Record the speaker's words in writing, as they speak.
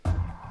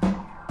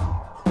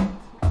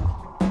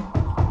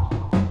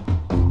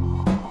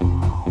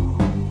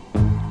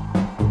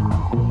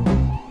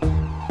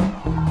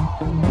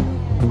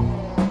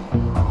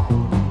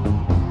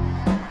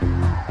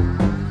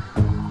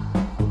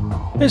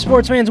Hey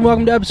sports fans, and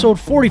welcome to episode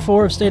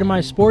 44 of State of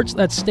My Sports.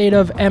 That's State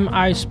of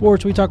MI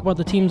Sports. We talk about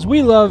the teams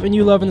we love and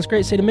you love in this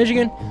great state of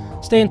Michigan.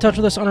 Stay in touch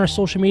with us on our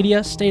social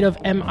media, State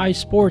of MI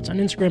Sports on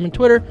Instagram and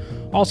Twitter.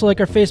 Also like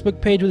our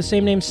Facebook page with the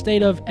same name,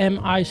 State of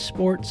MI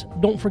Sports.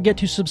 Don't forget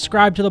to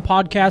subscribe to the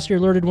podcast. You're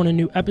alerted when a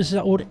new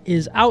episode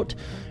is out.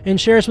 And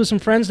share us with some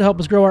friends to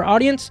help us grow our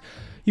audience.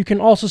 You can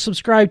also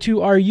subscribe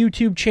to our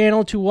YouTube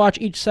channel to watch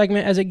each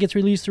segment as it gets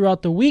released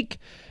throughout the week.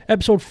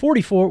 Episode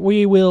 44,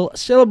 we will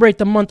celebrate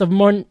the month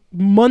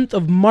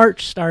of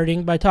March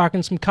starting by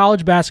talking some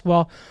college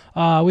basketball.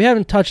 We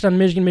haven't touched on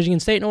Michigan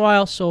State in a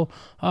while, so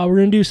we're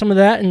going to do some of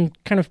that and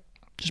kind of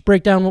just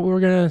break down what we're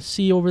going to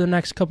see over the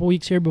next couple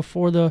weeks here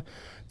before the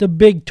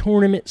big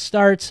tournament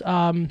starts.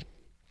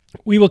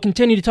 We will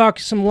continue to talk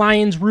some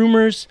Lions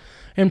rumors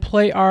and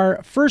play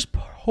our first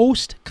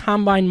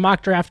post-combine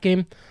mock draft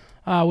game.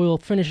 We will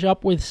finish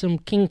up with some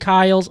King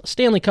Kyle's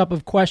Stanley Cup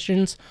of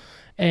questions.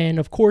 And,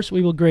 of course,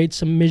 we will grade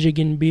some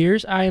Michigan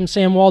beers. I am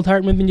Sam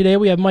Waldhart. With me today,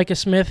 we have Micah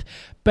Smith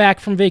back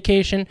from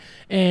vacation.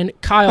 And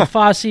Kyle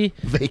Fossey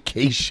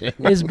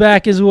is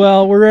back as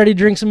well. We're ready to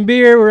drink some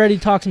beer. We're ready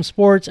to talk some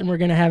sports. And we're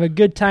going to have a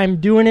good time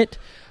doing it.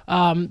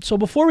 So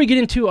before we get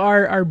into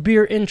our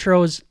beer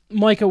intros,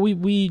 Micah,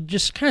 we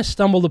just kind of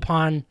stumbled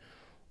upon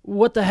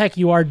what the heck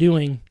you are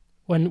doing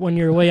when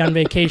you're away on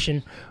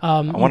vacation.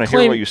 I want to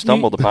hear what you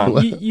stumbled upon.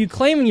 You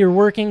claim you're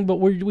working, but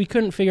we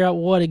couldn't figure out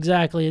what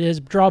exactly it is.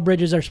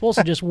 Drawbridges are supposed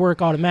to just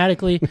work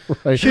automatically.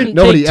 Right. Shouldn't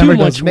Nobody take too ever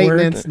much does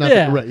maintenance. work.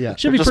 Nothing, right, yeah.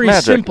 Should be Just pretty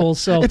magic. simple.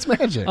 So It's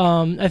magic.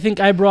 I think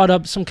I brought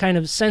up some kind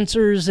of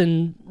sensors,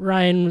 and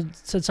Ryan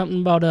said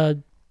something about a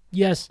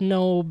yes,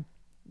 no,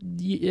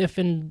 if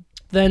and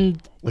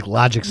then. Like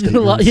logic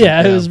statements.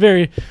 Yeah,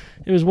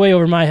 it was way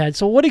over my head.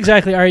 So what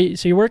exactly are you?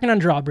 So you're working on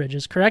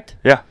drawbridges, correct?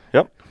 Yeah,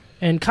 yep.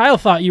 And Kyle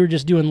thought you were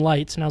just doing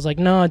lights, and I was like,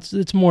 no,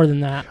 it's more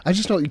than that. I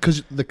just know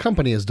because the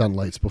company has done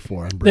lights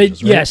before on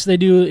bridges, right? Yes, they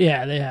do.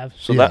 Yeah, they have.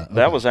 So Yeah,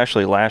 that was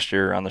actually last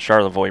year on the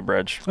Charlevoix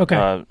Bridge.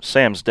 Okay.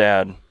 Sam's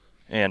dad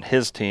and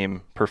his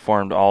team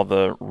performed all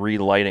the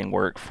relighting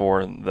work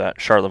for that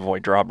Charlevoix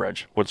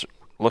drawbridge, which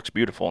looks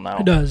beautiful now.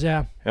 It does,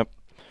 yeah. Yep.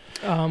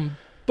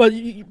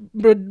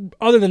 But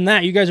other than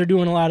that, you guys are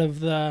doing a lot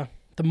of the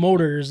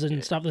motors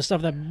and stuff, the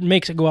stuff that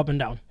makes it go up and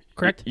down,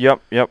 correct?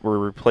 Yep. We're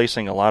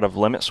replacing a lot of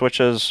limit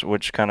switches,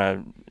 which kind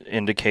of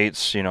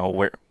indicates,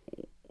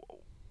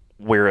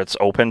 where it's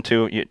open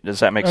to. Does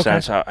that make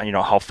sense?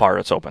 How far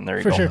it's open. There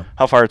you go. Sure.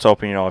 How far it's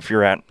open. If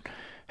you're at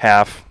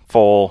half,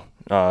 full,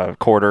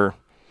 quarter,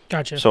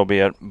 Gotcha. so be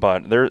it.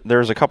 But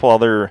there's a couple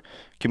other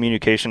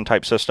communication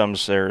type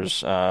systems. There's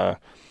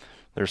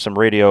some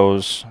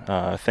radios,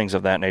 things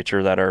of that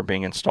nature that are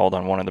being installed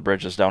on one of the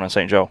bridges down in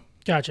St. Joe.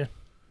 Gotcha.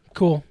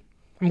 Cool.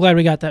 I'm glad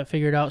we got that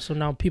figured out, so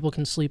now people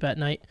can sleep at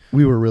night.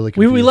 We were really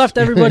confused. We left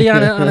everybody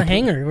on a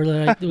hanger. We're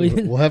like,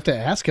 We'll have to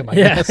ask him, I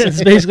yeah, guess.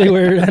 that's basically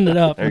where it ended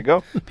up. There you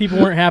go. People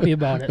weren't happy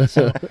about it.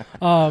 So,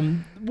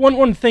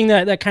 one thing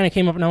that kind of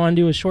came up, and I want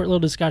to do a short little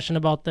discussion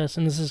about this,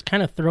 and this is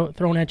kind of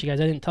thrown at you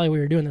guys. I didn't tell you we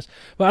were doing this,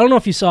 but I don't know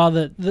if you saw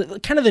the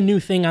kind of the new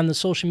thing on the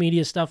social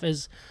media stuff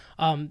is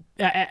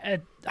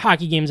at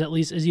hockey games, at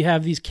least, is you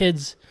have these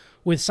kids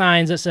with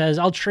signs that says,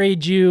 "I'll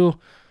trade you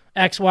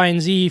X, Y, and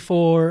Z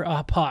for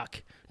a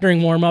puck"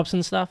 during warm-ups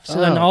and stuff.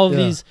 So then all of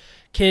these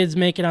kids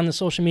make it on the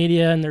social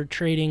media, and they're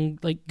trading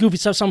like goofy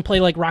stuff. Some play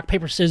like rock,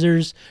 paper,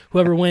 scissors.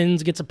 Whoever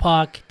wins gets a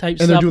puck type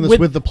stuff. And they're doing this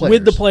with the players.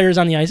 With the players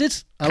on the ice.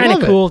 It's kind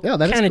of cool. Yeah,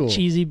 that is kind of cool.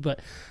 cheesy,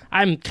 but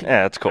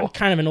It's cool. I'm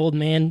kind of an old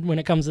man when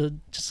it comes to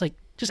just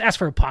ask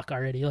for a puck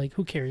already. Like,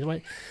 who cares?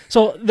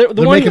 So they're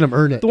one, making them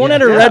earn it. The one Yeah.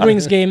 at a Red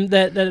Wings game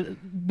that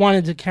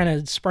wanted to kind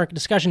of spark a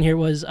discussion here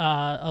was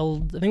I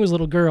think it was a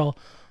little girl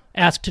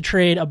asked to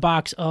trade a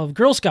box of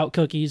Girl Scout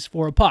cookies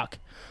for a puck.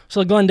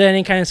 So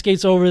Glendenning kind of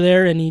skates over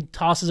there, and he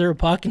tosses her a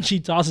puck, and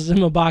she tosses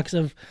him a box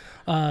of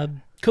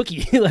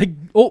cookie,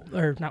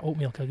 or not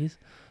oatmeal cookies,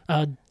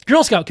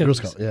 Girl Scout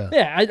cookies. Girl Scout, yeah.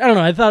 Yeah, I don't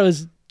know. I thought it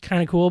was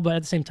kind of cool, but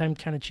at the same time,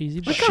 kind of cheesy.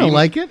 I But kind of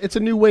like it. It's a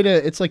new way to,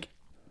 it's like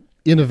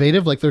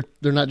innovative. Like they're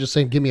not just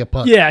saying, give me a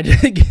puck. yeah,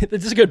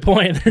 that's a good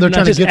point. They're trying not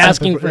to just get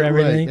asking something for right,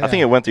 everything. yeah. I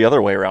think it went the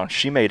other way around.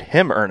 She made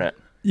him earn it.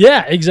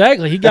 Yeah,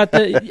 exactly. He got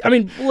the. I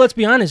mean, let's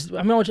be honest.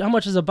 I mean, how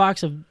much is a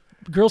box of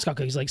Girl Scout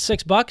cookies? Like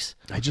 $6,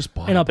 I just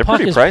bought and a it. They're puck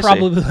pretty is pricey.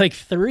 probably like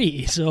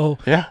 $3. So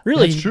Yeah.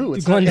 really, That's true.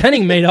 It's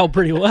Glendenning made out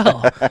pretty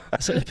well.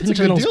 So a good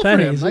deal for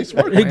him. Nice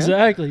work, man.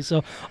 Exactly.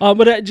 So,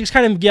 but it just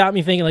kind of got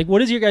me thinking. Like,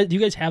 what is your guys? Do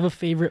you guys have a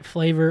favorite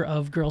flavor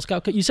of Girl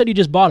Scout cookie? You said you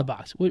just bought a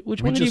box.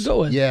 Which one did you go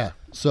with? Yeah.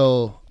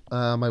 So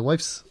my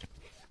wife's,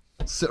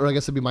 or I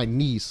guess it'd be my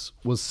niece,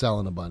 was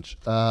selling a bunch.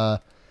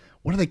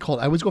 What are they called?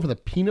 I always go for the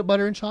peanut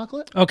butter and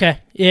chocolate. Okay.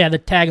 Yeah, the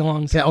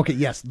tag-alongs. Yeah, okay,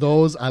 yes,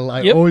 those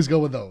I Yep. always go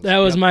with those. That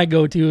was my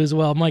go-to as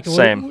well, Michael.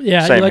 Same.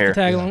 Yeah, Same you like here. the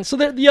tag along. So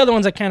the other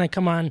ones that kind of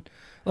come on,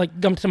 like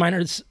come to mind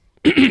are,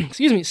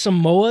 excuse me,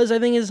 Samoas. I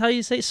think is how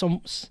you say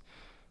Samoas.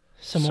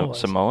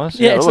 Samoas?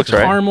 Yeah, that it's looks the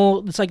right.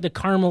 caramel. It's like the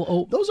caramel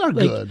oat. Those are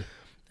like, good.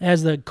 It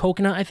has the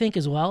coconut, I think,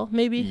 as well,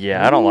 maybe.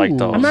 Yeah, I don't like Ooh.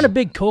 those. I'm not a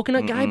big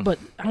coconut guy, but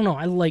I don't know.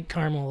 I like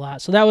caramel a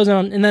lot. So that was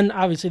on, and then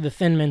obviously the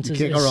Thin Mints is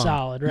can't go wrong.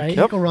 solid, right? You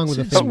can't go wrong with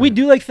a So Thin we Mint.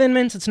 do like Thin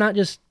Mints. It's not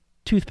just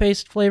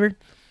toothpaste flavored.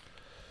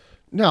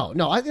 No,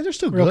 I think they're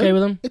still We're good. okay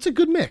with them? It's a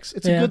good mix.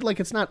 It's Yeah. a good, like,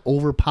 it's not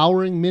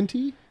overpowering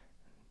minty.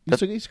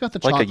 It's got the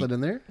like a- chocolate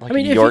in there. Like I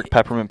mean, a if York you-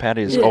 peppermint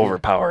patty is Yeah.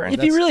 overpowering.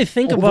 If you really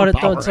think about it,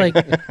 though, it's like,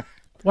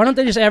 why don't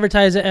they just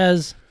advertise it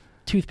as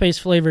toothpaste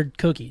flavored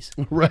cookies?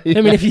 Right.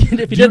 I mean, if you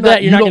did you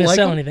that, you're not don't going to like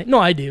sell them? anything. No,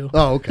 I do.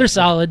 Oh, okay. They're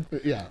solid.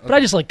 Yeah. But I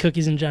just like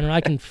cookies in general.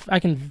 I can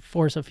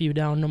force a few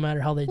down no matter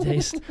how they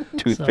taste.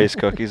 Toothpaste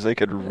cookies, they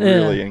could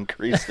really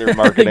increase their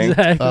marketing.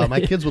 Exactly.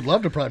 My kids would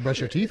love to probably brush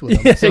their teeth with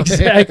them. Yeah, so-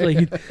 exactly.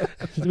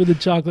 With the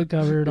chocolate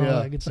cover and all Yeah.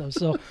 that good stuff.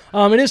 So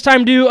it is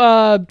time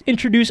to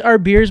introduce our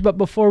beers, but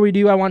before we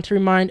do, I want to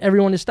remind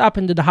everyone to stop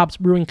into the Hops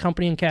Brewing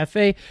Company and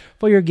Cafe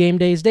for your game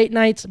days, date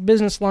nights,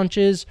 business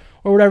lunches,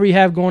 or whatever you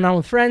have going on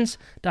with friends.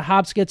 The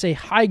Hops gets a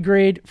high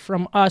grade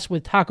from us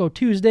with Taco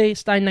Tuesday,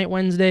 Stein Night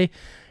Wednesday,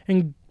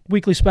 and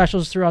weekly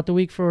specials throughout the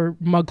week for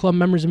Mug Club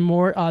members and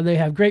more. They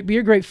have great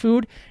beer, great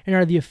food, and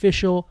are the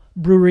official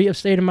brewery of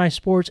State of My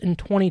Sports in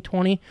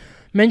 2020.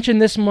 Mention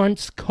this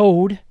month's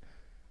code.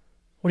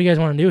 What do you guys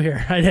want to do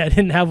here? I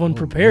didn't have one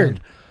prepared.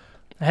 man.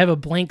 I have a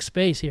blank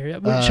space here.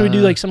 Should we do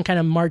like some kind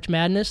of March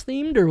Madness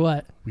themed or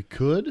what? We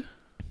could.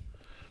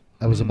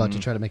 I was about to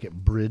try to make it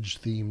bridge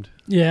themed,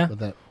 Yeah. but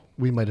that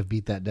we might have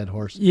beat that dead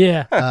horse.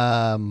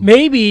 Yeah.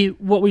 Maybe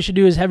what we should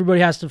do is everybody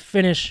has to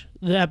finish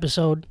the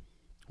episode.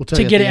 We'll tell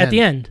To you get it at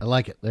the end. I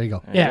like it. There you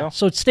go. There you Yeah. go.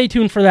 So stay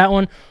tuned for that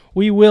one.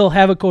 We will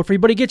have a code for you,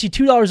 but it gets you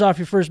 $2 off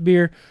your first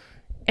beer.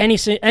 Any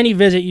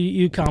visit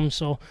you come.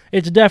 So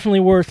it's definitely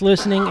worth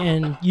listening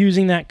and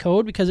using that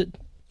code because it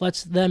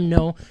lets them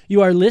know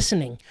you are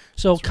listening.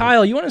 So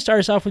Kyle, you want to start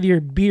us off with your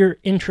beer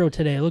intro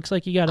today? It looks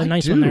like you got a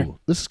nice one there.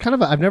 This is kind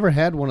of I've never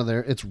had one of their.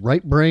 It's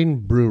Right Brain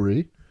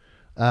Brewery,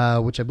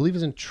 which I believe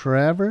is in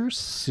Traverse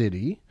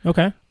City.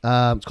 Okay.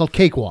 It's called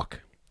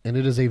Cakewalk, and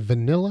it is a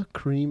vanilla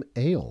cream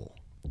ale.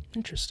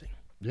 Interesting.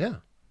 Yeah.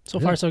 So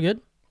Yeah. far, so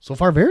good. So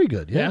far, very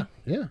good. Yeah.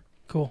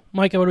 Cool.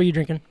 Micah, what are you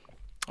drinking?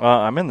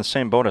 I'm in the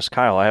same boat as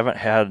Kyle. I haven't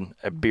had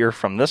a beer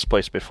from this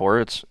place before.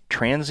 It's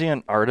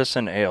Transient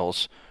Artisan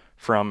Ales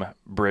from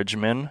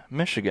Bridgman,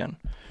 Michigan.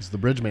 He's the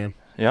bridge man.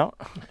 Yeah.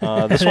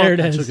 This There one, it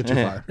is. Took it too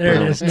far. There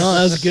it is. No,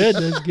 that was good.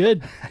 That was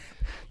good.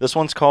 This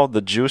one's called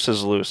The Juice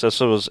is Loose. This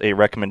was a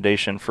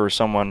recommendation for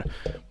someone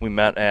we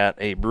met at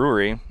a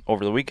brewery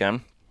over the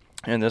weekend.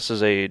 And this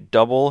is a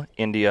double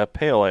India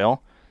Pale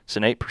Ale. It's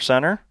an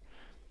 8%er.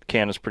 The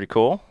can is pretty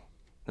cool.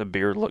 The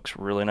beer looks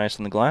really nice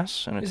in the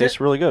glass, and it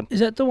tastes really good. Is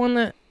that the one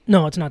that...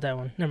 No, it's not that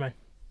one. Never mind.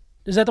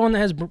 Is that the one that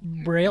has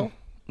braille?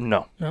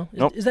 No. No?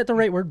 Nope. Is that the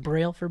right word,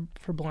 braille,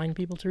 for blind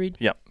people to read?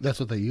 Yep. That's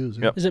what they use.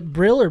 Yep. Is it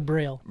brill or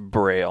braille?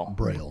 Braille.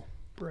 Braille.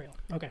 Braille.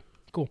 Okay,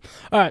 cool.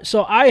 All right,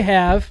 so I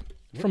have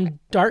from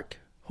Dark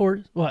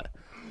Horse... What?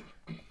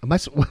 Am I?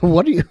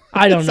 What are you?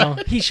 I don't know.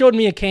 He showed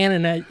me a can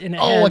and it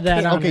had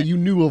that on okay. it. You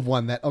knew of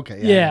one that. Okay.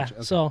 Yeah. I got you.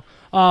 Okay. So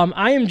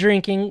I am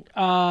drinking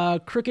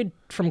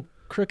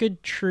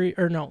Crooked Tree,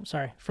 or no,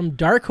 sorry, from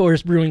Dark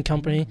Horse Brewing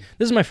Company.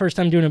 This is my first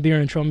time doing a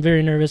beer intro. I'm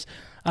very nervous.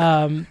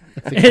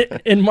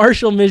 In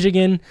Marshall,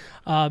 Michigan.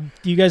 Do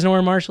you guys know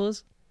where Marshall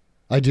is?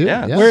 I do.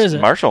 Yeah. Yes. Where is it?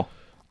 Marshall.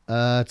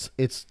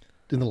 It's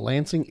in the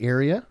Lansing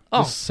area.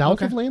 Oh, Just south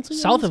okay. of Lansing. I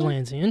South wanna of say?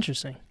 Lansing.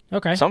 Interesting.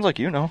 Okay. Sounds like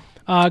you know.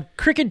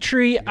 Crooked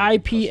Tree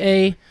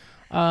IPA.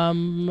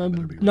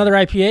 Another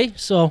IPA.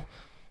 So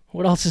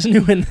what else is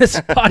new in this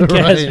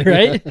podcast,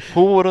 right?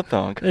 Who would have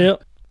thunk?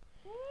 Yep.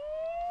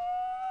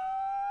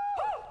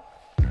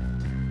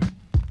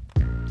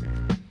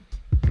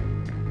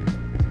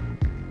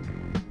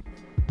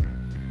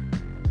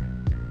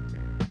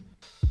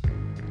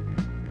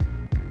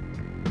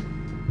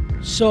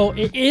 So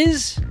it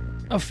is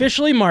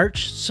officially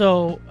March,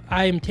 so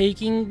I am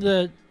taking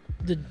the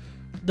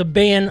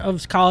ban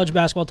of college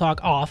basketball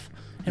talk off,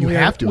 and You we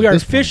have are to we at are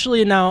this point.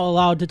 officially now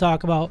allowed to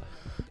talk about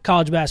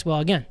college basketball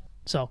again.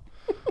 So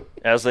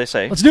As they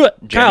say. let's do it.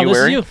 Kyle, this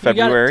is January, you. You got it.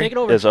 February, Take it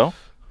over. Izzo.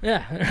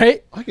 Yeah,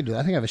 right. I can do that.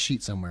 I think I have a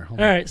sheet somewhere. Hold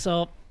All on. right,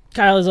 so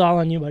Kyle, is all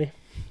on you, buddy.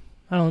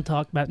 I don't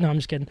talk about. No, I'm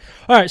just kidding.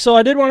 All right, so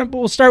I did want to.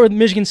 We'll start with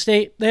Michigan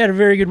State. They had a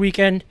very good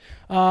weekend.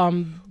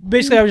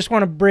 Basically, I just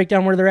want to break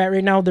down where they're at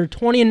right now. They're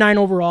 20-9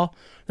 overall.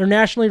 They're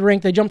nationally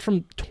ranked. They jumped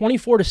from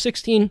 24 to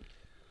 16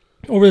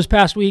 over this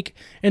past week,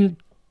 and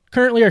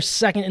currently are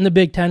second in the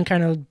Big Ten.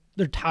 Kind of,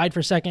 they're tied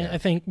for second, I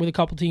think, with a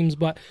couple teams,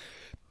 but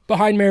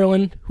behind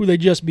Maryland, who they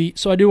just beat.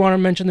 So I do want to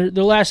mention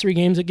their last three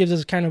games. It gives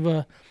us kind of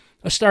a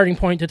starting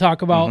point to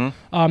talk about.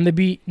 They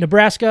beat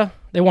Nebraska.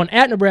 They won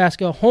at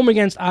Nebraska, home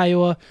against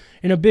Iowa,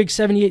 in a big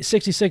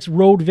 78-66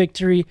 road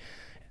victory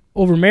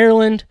over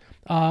Maryland.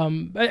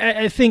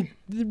 I think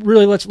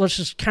really let's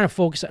just kind of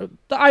focus.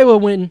 The Iowa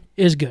win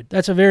is good.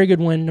 That's a very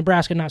good win.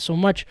 Nebraska not so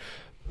much.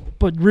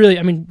 But really,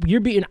 I mean, you're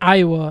beating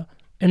Iowa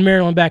and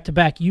Maryland back to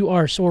back. You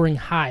are soaring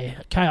high.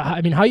 Kyle, I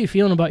mean, how are you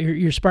feeling about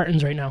your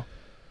Spartans right now?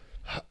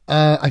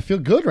 I feel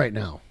good right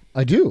now.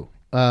 I do.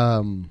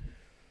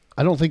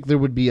 I don't think there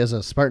would be, as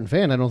a Spartan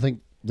fan, I don't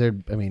think there.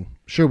 I mean,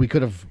 sure, we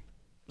could have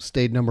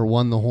stayed number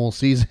one the whole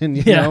season.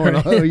 You Yeah, know,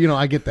 right. and,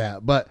 I get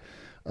that, but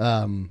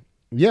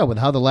yeah, with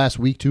how the last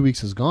week, 2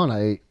 weeks has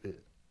gone,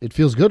 it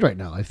feels good right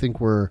now. I think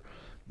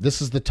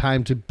this is the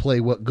time to play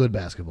good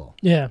basketball.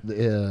 Yeah.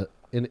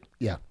 And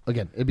yeah,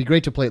 again, it'd be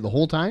great to play it the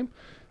whole time,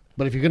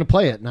 but if you're going to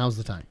play it, now's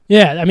the time.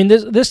 Yeah, I mean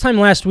this time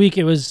last week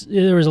there was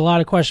a lot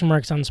of question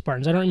marks on the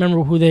Spartans. I don't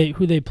remember who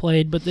they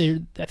played, but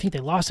I think they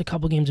lost a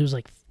couple games. It was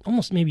like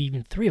almost maybe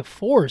even 3 or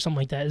 4 or something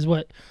like that is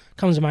what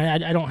comes to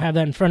mind. I don't have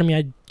that in front of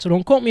me, so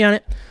don't quote me on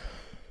it.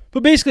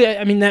 But basically,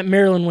 I mean that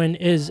Maryland win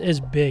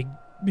is big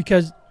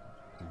because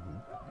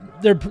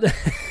they're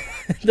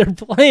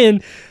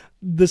playing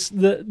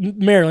the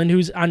Maryland,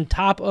 who's on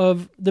top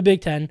of the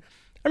Big Ten.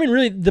 I mean,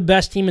 really the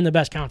best team in the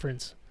best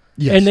conference.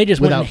 Yes, and they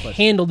just went without and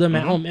question. handled them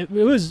at home. It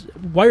was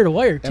wire to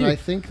wire, too. And I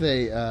think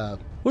they...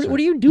 what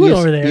are you doing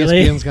over there?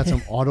 ESPN's got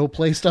some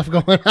autoplay stuff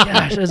going on.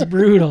 Gosh, that's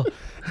brutal.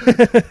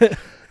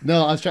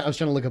 No, I was trying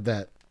to look up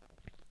that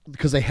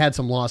because they had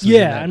some losses. in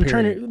Yeah, that I'm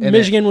trying period. to... And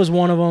Michigan was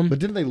one of them. but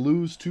didn't they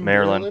lose to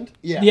Maryland?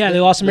 Yeah, they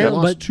lost to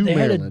Maryland, lost but to they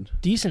Maryland. had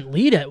a decent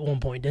lead at one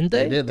point, didn't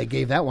they? They did. They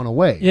gave that one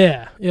away.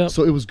 Yeah, yep.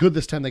 So it was good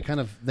this time.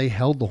 They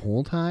held the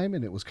whole time,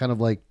 and it was kind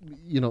of like,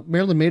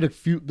 Maryland made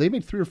They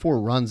made 3 or 4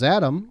 runs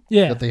at them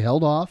that they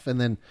held off, and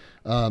then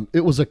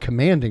it was a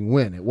commanding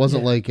win. It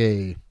wasn't like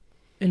a...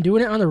 And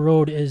doing it on the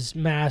road is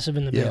massive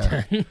in the Big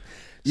Ten. So,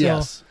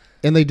 yes.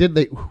 And they did...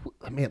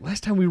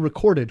 last time we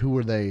recorded, who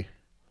were they?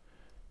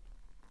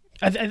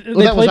 they that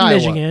was played Iowa.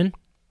 Michigan,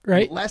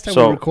 right? Last time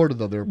So- we recorded,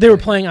 though, They were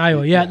playing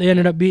Iowa. Yeah, they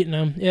ended up beating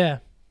them. Yeah.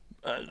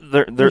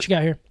 Their What you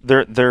got here?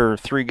 their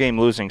 3-game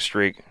losing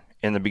streak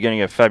in the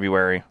beginning of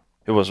February.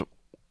 It was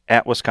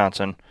at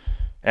Wisconsin,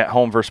 at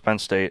home versus Penn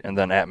State, and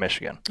then at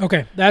Michigan.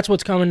 Okay, that's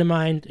what's coming to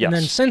mind. Yes. And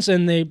then since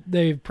then,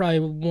 they've probably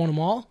won them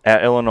all.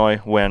 At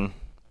Illinois, win,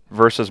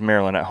 versus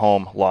Maryland at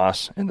home,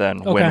 loss, and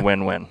then Okay.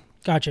 win.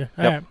 Gotcha.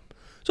 All Yep. right.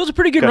 So it's a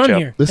pretty good Gotcha.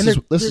 run here. This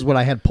And is what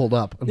I had pulled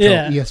up until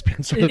Yeah.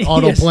 ESPN started Yes.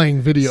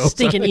 auto-playing videos.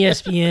 Stinking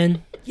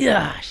ESPN.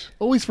 Gosh.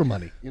 Always for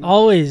money.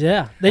 Always,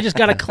 yeah. They just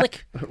got a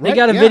click. They Right,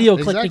 got a yeah, video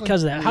click exactly.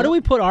 because of that. How Yeah. do we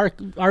put our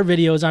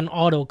videos on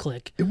auto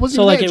click? It wasn't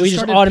so even like that, it we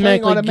just just started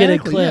playing automatically get a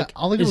automatically, yeah. click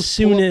All they do as is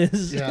soon pull up-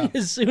 as yeah.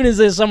 as soon as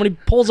there's somebody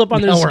pulls up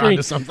on their Now we're screen.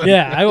 onto something.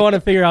 Yeah, I want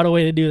to figure out a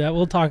way to do that.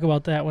 We'll talk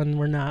about that when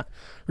we're not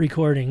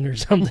recording or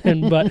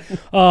something. But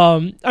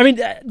I mean,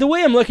 the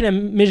way I'm looking at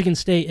Michigan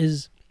State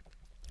is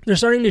they're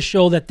starting to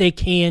show that they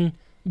can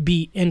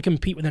beat and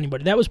compete with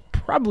anybody. That was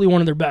probably one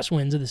of their best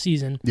wins of the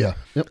season. Yeah.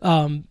 Yep.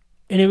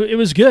 And it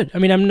was good. I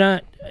mean,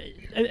 I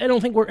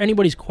don't think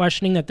anybody's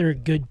questioning that they're a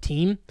good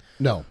team,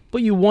 No.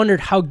 but you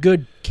wondered how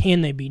good can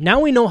they be. Now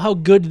we know how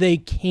good they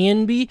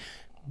can be.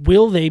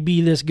 Will they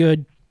be this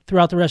good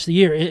throughout the rest of the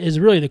year is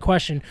really the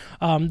question.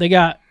 They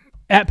got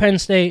at Penn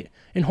State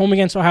and home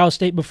against Ohio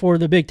State before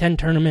the Big Ten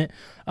tournament.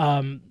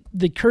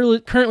 They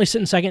currently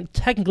sit in second.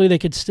 Technically, they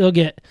could still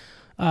get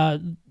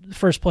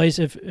first place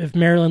if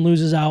Maryland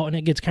loses out and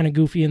it gets kind of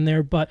goofy in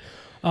there. But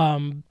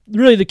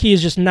really the key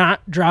is just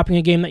not dropping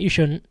a game that you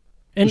shouldn't.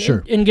 And,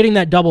 Sure. and getting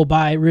that double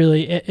bye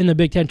really in the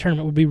Big Ten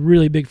tournament would be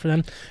really big for them.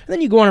 And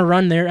then you go on a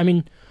run there. I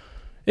mean,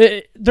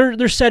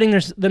 they're setting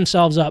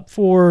themselves up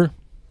for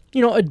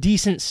a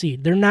decent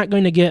seed. They're not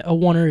going to get a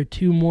 1 or a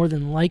 2 more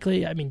than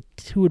likely. I mean,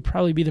 2 would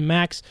probably be the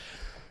max.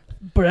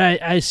 But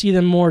I see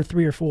them more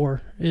 3 or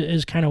 4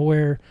 is kind of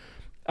where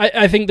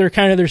I think they're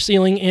kind of their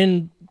ceiling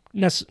in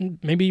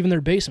maybe even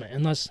their basement,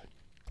 unless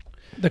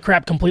the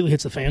crap completely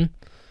hits the fan.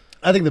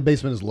 I think the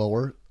basement is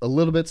lower a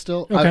little bit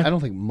still. Okay. I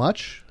don't think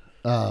much.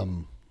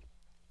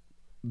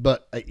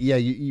 But yeah,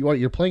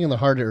 you're playing in the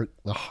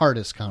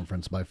hardest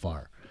conference by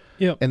far.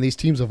 Yep. And these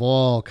teams have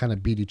all kind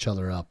of beat each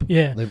other up.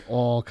 Yeah. They've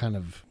all kind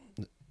of,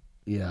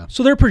 yeah.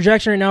 So their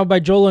projection right now by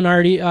Joe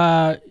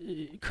Lunardi,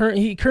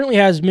 he currently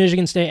has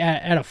Michigan State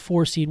at a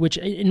 4 seed, which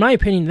in my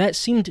opinion that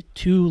seemed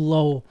too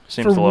low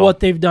Seems for low.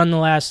 what they've done the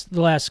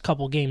last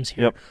couple games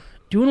here. Yep.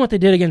 Doing what they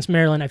did against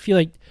Maryland, I feel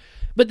like,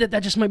 but that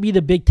just might be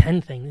the Big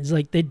Ten thing. Is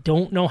like they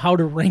don't know how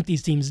to rank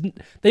these teams.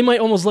 They might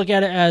almost look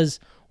at it as,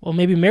 well,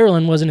 maybe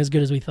Maryland wasn't as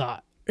good as we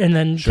thought, and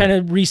then kind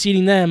of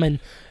reseeding them, and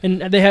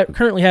they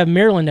currently have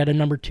Maryland at a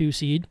number 2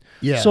 seed.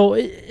 Yeah. So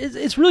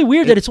it's really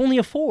weird that it's only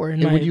a 4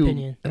 in my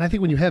opinion. And I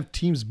think when you have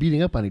teams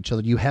beating up on each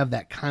other, you have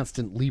that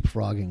constant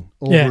leapfrogging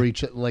over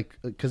each,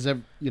 because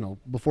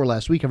before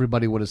last week,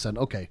 everybody would have said,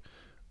 okay,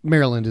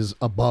 Maryland is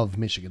above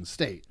Michigan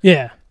State.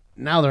 Yeah.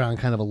 Now they're on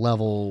kind of a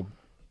level,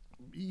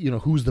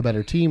 who's the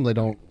better team? They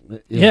don't.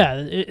 Yeah,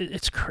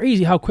 it's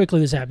crazy how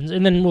quickly this happens.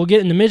 And then we'll get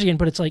into Michigan,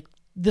 but it's like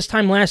this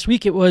time last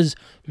week it was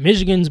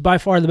Michigan's by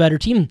far the better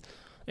team.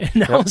 And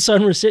now all of a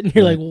sudden we're sitting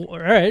here like, well, all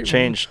right.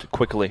 Changed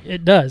quickly.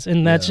 It does,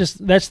 and that's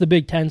the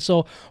Big Ten.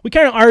 So we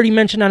kind of already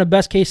mentioned on a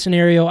best case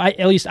scenario.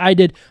 At least I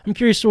did. I'm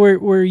curious to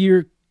where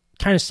you're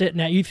kind of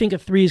sitting at. You think a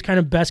 3 is kind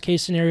of best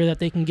case scenario that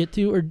they can get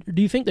to, or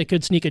do you think they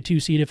could sneak a 2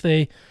 seed if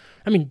they,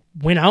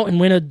 win out and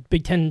win a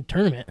Big Ten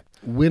tournament?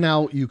 Win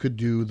out, you could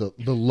do the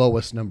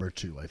lowest number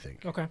 2, I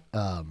think. Okay.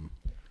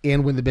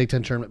 and win the Big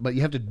Ten tournament, but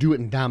you have to do it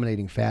in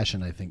dominating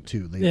fashion, I think,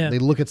 too. They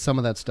look at some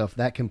of that stuff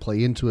that can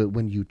play into it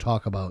when you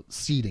talk about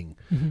seeding.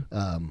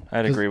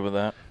 I'd agree with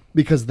that.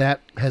 Because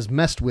that has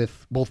messed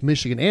with both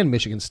Michigan and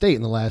Michigan State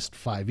in the last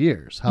 5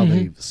 years, how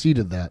they've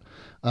seeded that.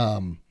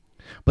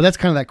 But that's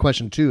kind of that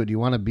question, too. Do you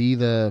want to be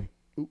where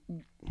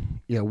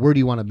do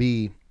you want to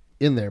be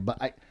in there?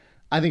 But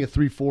I think a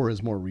 3-4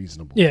 is more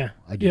reasonable. Yeah.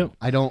 I do. Yep.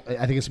 I think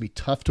it's going to be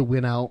tough to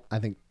win out. I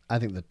think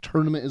the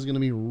tournament is going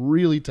to be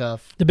really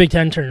tough. The Big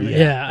Ten tournament,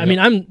 yeah. I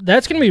mean,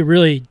 that's going to be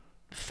really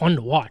fun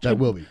to watch. That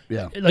will be,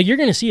 yeah. Like, you're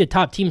going to see a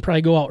top team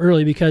probably go out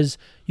early because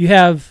you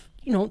have,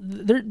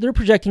 they're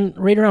projecting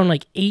right around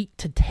like 8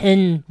 to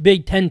 10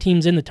 Big Ten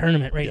teams in the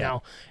tournament right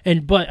now.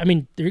 But I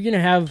mean, they're going to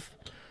have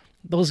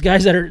those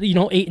guys that are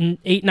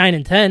 8, 9,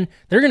 and 10.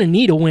 They're going to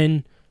need to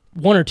win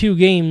 1 or 2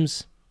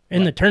 games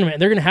in the tournament.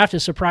 They're going to have to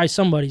surprise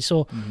somebody.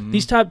 So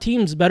these top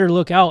teams better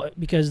look out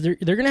because they're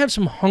going to have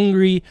some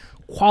hungry,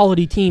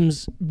 quality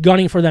teams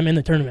gunning for them in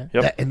the tournament.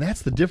 Yep. And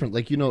that's the difference.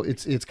 Like,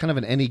 it's kind of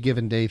an any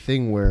given day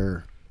thing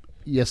where,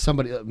 yes,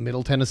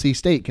 Middle Tennessee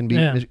State can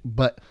be,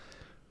 but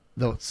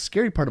the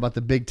scary part about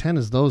the Big Ten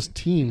is those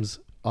teams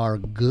are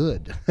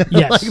good.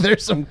 Yes. Like,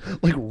 there's some,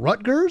 like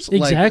Rutgers.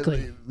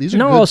 Exactly. Like, these are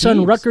now good all of a sudden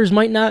teams. Rutgers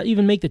might not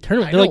even make the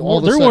tournament.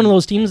 They're one of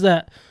those teams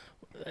that,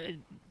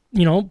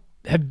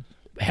 have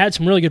had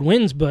some really good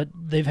wins, but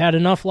they've had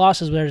enough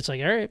losses where it's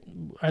like, all right,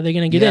 are they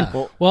going to get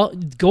in? Well,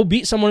 go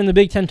beat someone in the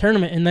Big Ten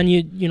tournament, and then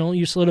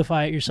you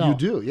solidify it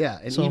yourself. You do, yeah.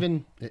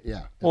 And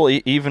Well,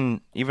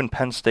 even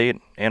Penn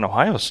State and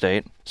Ohio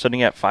State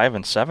sitting at 5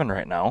 and 7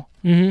 right now,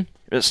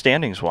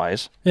 standings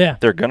wise,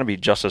 they're going to be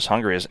just as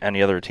hungry as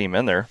any other team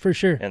in there for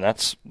sure. And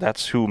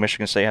that's who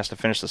Michigan State has to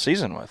finish the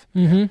season with.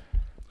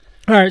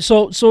 All right,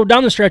 so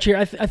down the stretch here,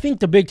 I think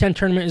the Big Ten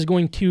tournament is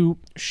going to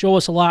show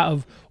us a lot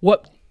of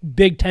what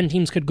Big Ten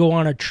teams could go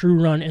on a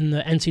true run in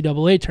the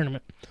NCAA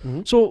tournament.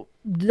 So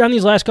down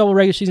these last couple of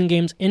regular season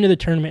games into the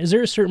tournament, is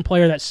there a certain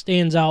player that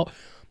stands out?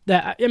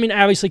 That, I mean,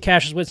 obviously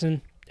Cassius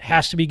Winston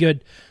has to be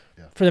good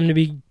for them to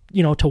be,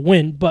 to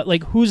win. But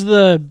like, who's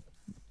the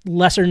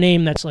lesser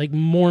name that's like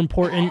more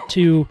important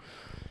to,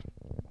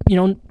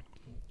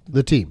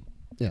 the team?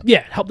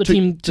 Help the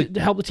team to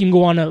help the team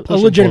go on a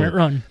legitimate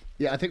run.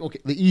 Yeah, I think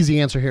the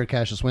easy answer here,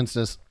 Cassius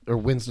Winston.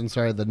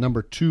 The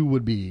number 2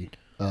 would be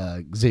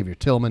Xavier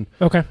Tillman.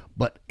 Okay.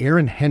 But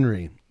Aaron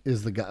Henry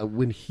is the guy.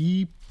 When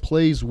he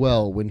plays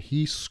well, when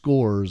he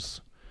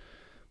scores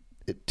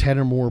 10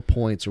 or more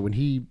points, or when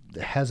he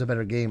has a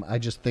better game, I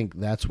just think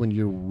that's when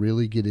you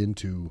really get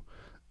into.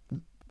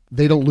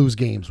 They don't lose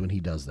games when he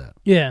does that.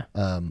 Yeah.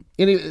 And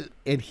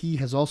he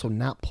has also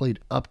not played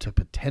up to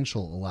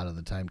potential a lot of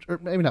the time, or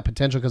maybe not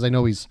potential because I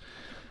know he's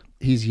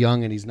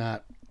young and he's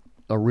not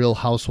a real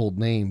household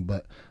name,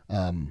 but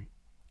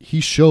he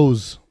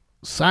shows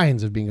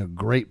signs of being a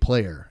great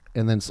player,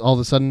 and then all of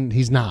a sudden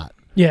he's not.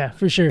 Yeah,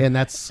 for sure. And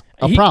that's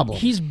a problem.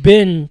 He's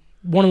been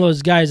one of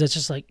those guys that's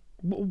just like,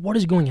 what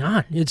is going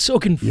on? It's so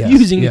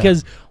confusing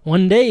because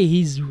one day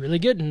he's really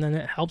good, and then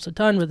it helps a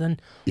ton, but then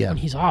when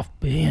he's off,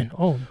 man,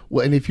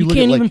 and if you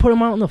can't even put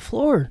him out on the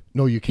floor.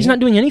 No, you can't. He's not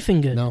doing anything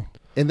good. No,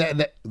 and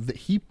that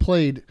he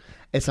played.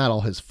 It's not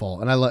all his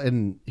fault,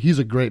 and he's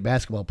a great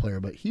basketball player,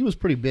 but he was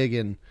pretty big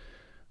in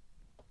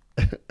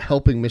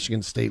helping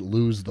Michigan State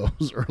lose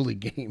those early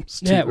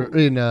games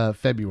in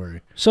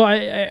February. So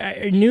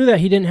I knew that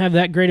he didn't have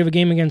that great of a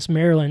game against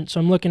Maryland, so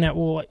I'm looking at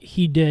what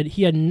he did.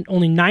 He had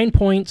only 9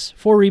 points,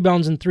 4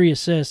 rebounds, and 3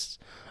 assists,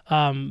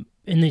 and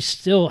they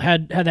still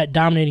had that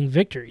dominating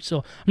victory. So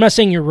I'm not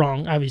saying you're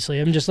wrong, obviously.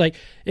 I'm just like,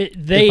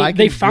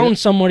 they found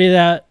somebody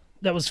that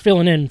was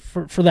filling in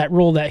for that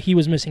role that he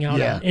was missing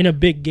out on in a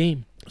big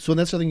game. So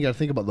that's the thing you got to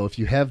think about, though. If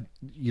you have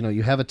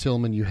a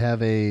Tillman, you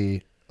have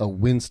a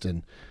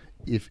Winston.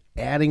 If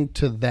adding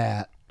to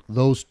that,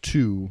 those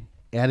two,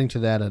 you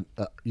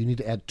need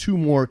to add 2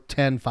 more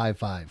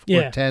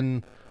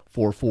 10-5-5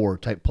 or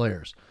 10-4-4 type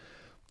players.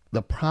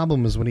 The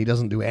problem is when he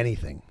doesn't do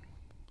anything.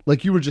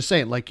 Like you were just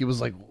saying, like it was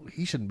like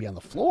he shouldn't be on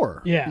the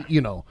floor. Yeah.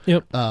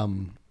 Yep.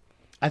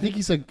 I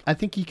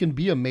think he can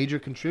be a major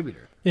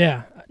contributor.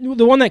 Yeah.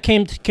 The one that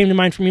came to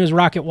mind for me was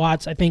Rocket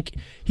Watts. I think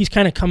he's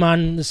kind of come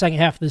on in the second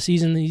half of the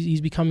season.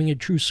 He's becoming a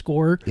true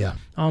scorer. Yeah.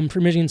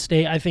 For Michigan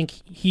State, I think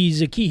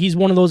he's a key. He's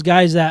one of those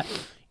guys that,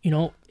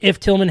 if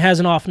Tillman has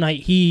an off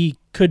night, he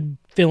could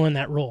fill in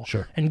that role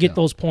and get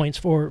those points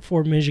for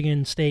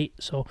Michigan State.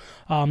 So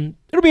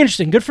it'll be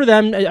interesting. Good for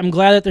them. I'm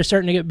glad that they're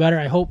starting to get better.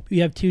 I hope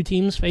you have 2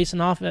 teams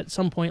facing off at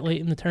some point late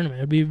in the tournament.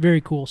 It'd be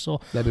very cool. So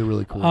that'd be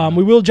really cool.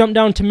 We will jump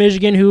down to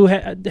Michigan, who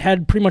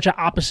had pretty much an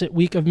opposite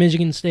week of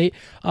Michigan State.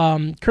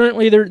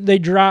 Currently, they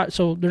dropped.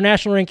 So their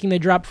national ranking, they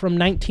dropped from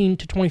 19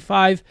 to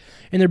 25,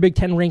 and their Big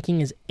Ten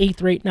ranking is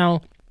 8th right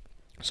now.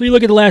 So you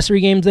look at the last 3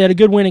 games, they had a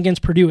good win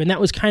against Purdue, and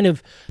that was kind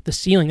of the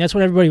ceiling. That's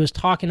what everybody was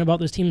talking about.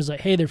 This team is like,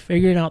 hey, they're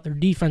figuring out their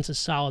defense is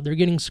solid. They're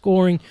getting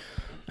scoring.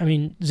 I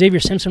mean, Xavier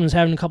Simpson was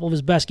having a couple of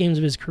his best games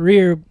of his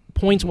career,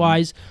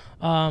 points-wise.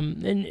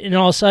 And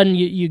all of a sudden,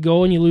 you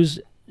go and you lose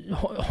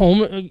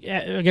home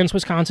against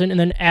Wisconsin and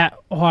then at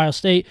Ohio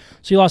State.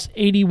 So you lost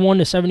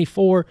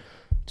 81-74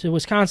 to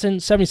Wisconsin,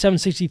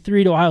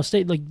 77-63 to Ohio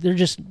State. Like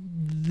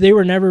they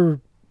were never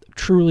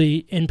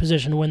truly in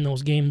position to win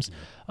those games.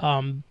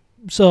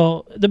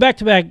 So the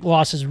back-to-back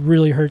losses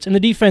really hurts, and the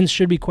defense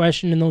should be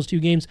questioned in those two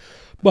games.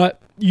 But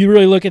you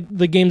really look at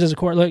the games as a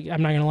core. Like,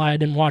 I'm not going to lie, I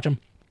didn't watch them.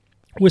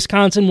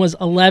 Wisconsin was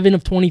 11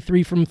 of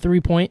 23 from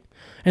three-point,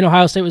 and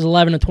Ohio State was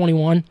 11 of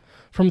 21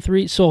 from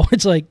three. So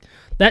it's like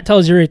that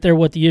tells you right there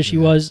what the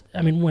issue was.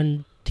 I mean,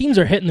 when teams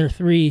are hitting their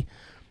three,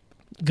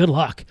 good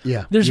luck.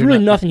 Yeah, there's really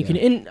nothing you can.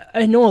 And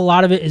I know a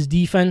lot of it is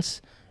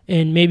defense.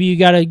 And maybe you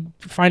got to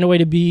find a way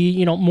to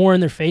be, more in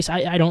their face.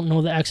 I don't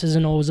know the X's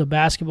and O's of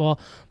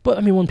basketball, but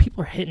I mean, when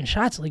people are hitting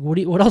shots, like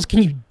what else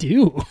can you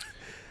do?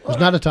 There's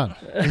not a ton.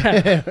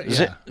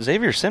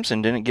 Xavier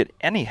Simpson didn't get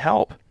any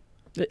help.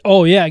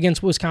 Oh yeah,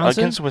 against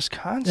Wisconsin.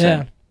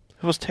 Yeah,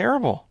 it was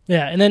terrible.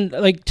 Yeah, and then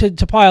like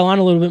to pile on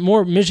a little bit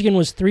more, Michigan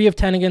was 3 of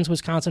 10 against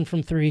Wisconsin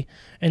from three,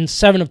 and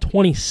 7 of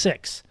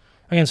 26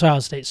 against Ohio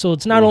State. So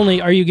it's not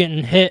only are you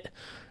getting hit.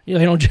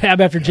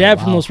 Jab after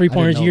jab from those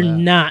 3-pointers, you're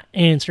not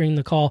answering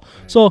the call.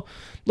 So,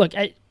 look,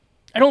 I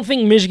don't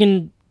think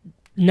Michigan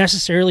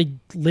necessarily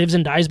lives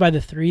and dies by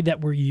the three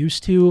that we're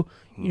used to,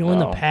 in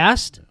the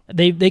past.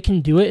 They can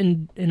do it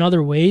in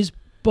other ways,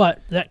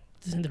 but the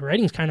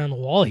writing's kind of on the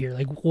wall here,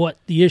 like what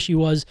the issue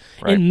was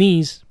in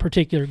these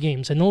particular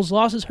games, and those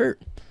losses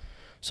hurt.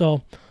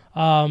 So,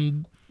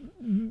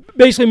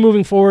 basically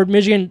moving forward,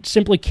 Michigan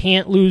simply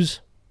can't lose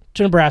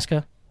to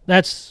Nebraska.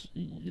 That's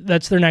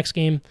their next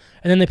game,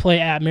 and then they play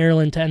at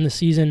Maryland to end the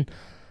season.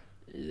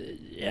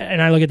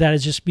 And I look at that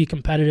as just be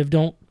competitive.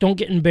 Don't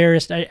get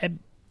embarrassed. I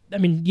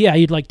mean, yeah,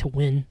 you'd like to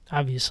win,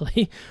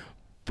 obviously,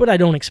 but I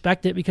don't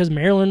expect it because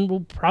Maryland will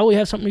probably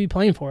have something to be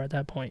playing for at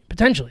that point,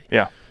 potentially.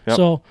 Yeah. Yep.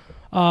 So,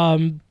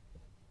 and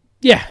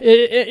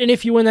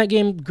if you win that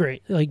game,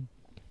 great. Like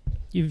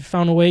you've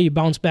found a way. You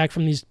bounce back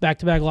from these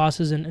back-to-back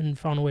losses and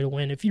found a way to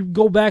win. If you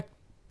go back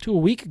to a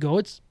week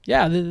ago,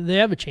 they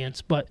have a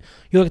chance, but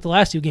you look at the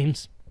last two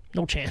games,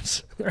 no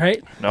chance,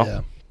 right? No.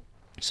 Yeah.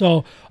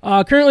 So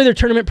currently their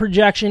tournament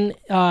projection,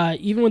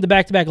 even with the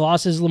back-to-back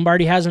losses,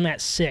 Lombardi has them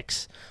at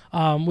 6,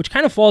 which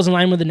kind of falls in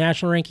line with the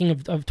national ranking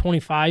of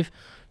 25,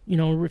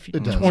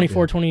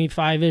 24,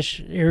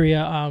 25-ish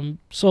area.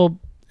 So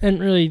I didn't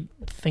really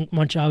think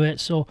much of it.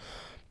 So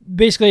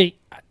basically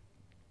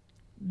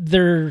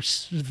their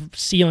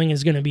ceiling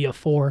is going to be a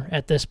 4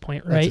 at this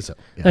point, right?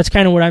 That's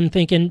kind of what I'm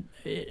thinking.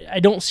 I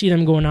don't see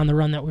them going on the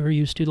run that we were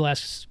used to the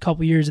last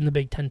couple years in the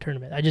Big Ten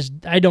tournament.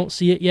 I don't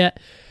see it yet.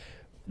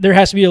 There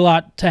has to be a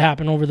lot to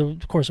happen over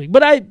the course of the week.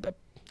 But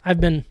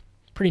I've been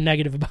pretty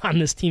negative on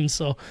this team,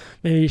 so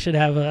maybe you should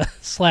have a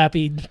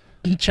Slappy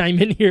chime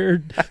in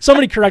here.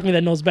 Somebody correct me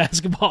that knows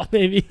basketball,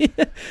 maybe.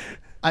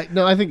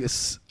 I think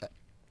it's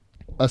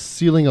a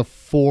ceiling of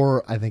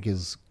 4, I think,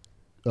 is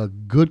a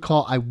good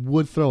call. I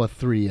would throw a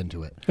 3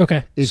 into it.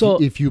 Okay.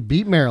 If you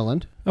beat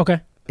Maryland,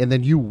 okay, and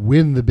then you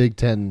win the Big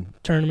Ten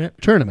tournament,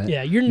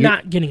 yeah, you're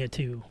not getting a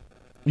 2.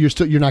 You're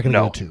not going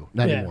to get a 2,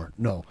 not anymore.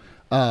 No.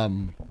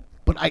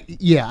 But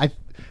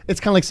it's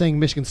kind of like saying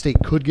Michigan State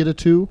could get a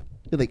 2.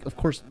 Like, of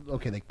course,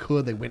 okay, they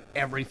could. They win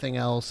everything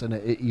else, and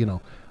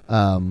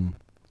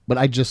but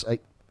I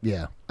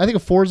think a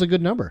 4 is a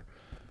good number.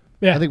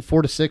 Yeah, I think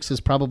 4 to 6 is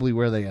probably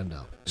where they end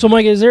up. So,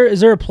 Mike, is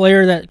there a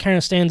player that kind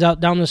of stands out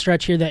down the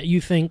stretch here that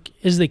you think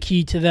is the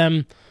key to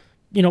them,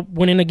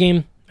 winning a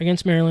game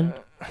against Maryland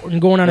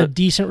and going on a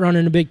decent run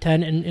in the Big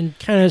Ten and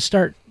kind of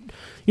start,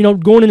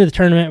 going into the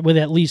tournament with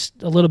at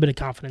least a little bit of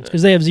confidence?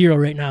 Because they have 0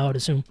 right now, I would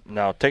assume.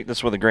 Now, take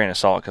this with a grain of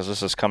salt because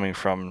this is coming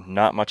from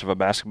not much of a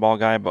basketball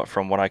guy, but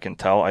from what I can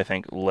tell, I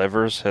think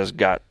Livers has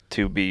got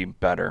to be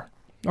better.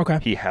 Okay.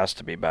 He has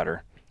to be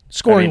better.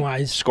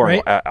 Scoring-wise,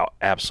 Scoring, right?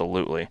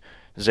 Absolutely.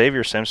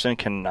 Xavier Simpson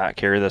cannot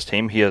carry this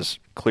team. He has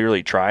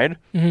clearly tried.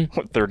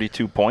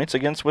 32 points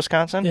against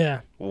Wisconsin.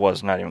 Yeah.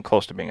 Was not even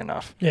close to being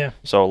enough. Yeah.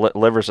 So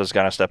Livers has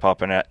got to step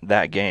up in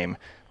that game.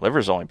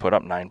 Livers only put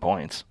up 9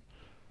 points.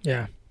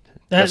 Yeah.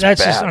 That's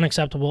just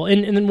unacceptable.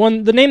 And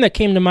then the name that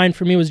came to mind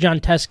for me was John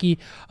Teske.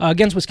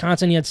 Against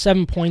Wisconsin, he had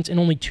 7 points and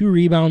only 2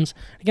 rebounds.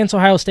 Against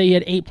Ohio State, he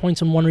had 8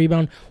 points and 1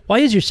 rebound. Why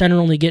is your center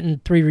only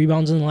getting 3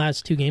 rebounds in the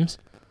last 2 games?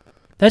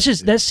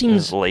 That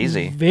seems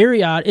lazy.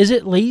 Very odd. Is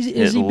it lazy?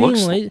 Is he being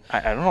lazy?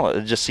 I don't know.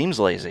 It just seems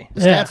lazy. The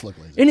stats look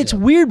lazy. And it's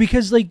weird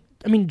because,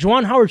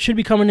 Juwan Howard should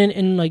be coming in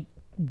and,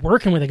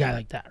 working with a guy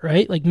like that,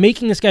 right? Like,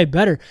 making this guy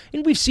better.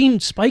 And we've seen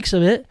spikes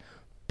of it,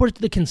 but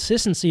the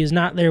consistency is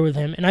not there with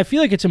him. And I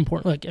feel like it's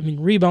important.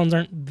 Rebounds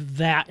aren't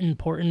that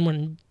important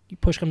when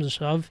push comes to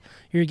shove.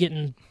 You're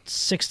getting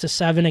 6 to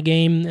 7 a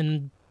game,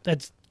 and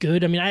that's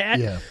good. I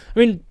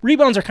mean,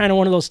 rebounds are kind of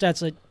one of those stats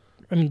that,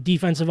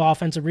 defensive,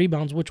 offensive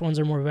rebounds, which ones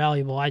are more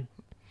valuable? I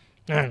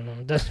don't know.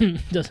 It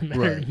doesn't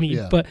matter to me.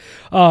 Yeah. But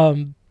I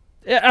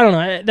don't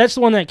know. That's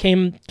the one that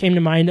came to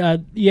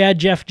mind.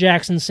 Jeff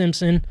Jackson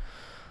Simpson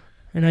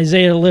and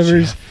Isaiah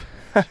Livers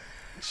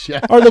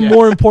are the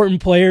more important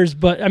players.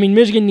 But,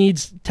 Michigan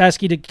needs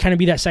Teske to kind of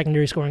be that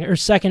secondary scoring or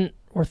second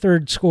or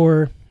third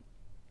scorer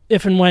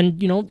if and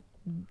when,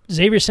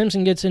 Xavier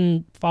Simpson gets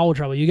in foul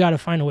trouble. You got to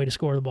find a way to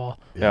score the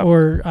ball. Yeah.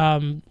 Or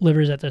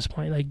Livers at this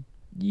point.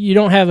 you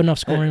don't have enough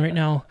scoring right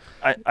now.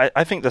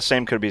 I think the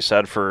same could be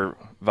said for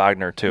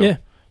Wagner too. Yeah,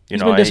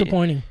 he's been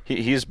disappointing.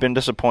 He's been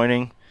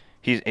disappointing.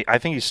 I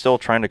think he's still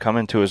trying to come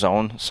into his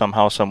own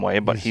somehow, some way.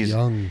 But he's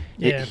young.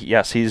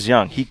 Yes, he's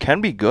young. He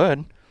can be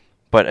good,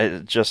 but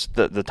it just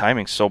the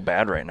timing's so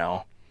bad right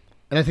now.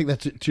 And I think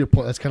that's to your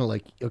point. That's kind of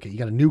like, okay, you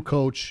got a new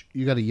coach,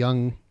 you got a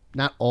young,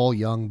 not all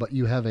young, but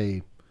you have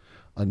a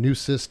new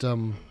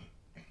system.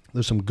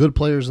 There's some good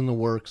players in the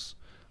works.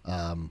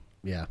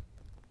 Yeah.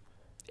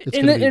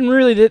 And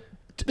really,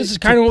 this is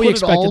kind of what we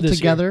expected all this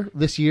together year.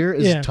 this year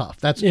is tough.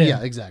 That's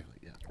exactly.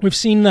 Yeah. We've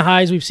seen the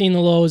highs, we've seen the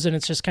lows, and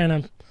it's just kind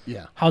of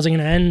how's it going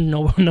to end?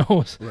 No one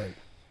knows. Right.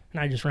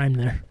 And I just rhymed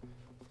there.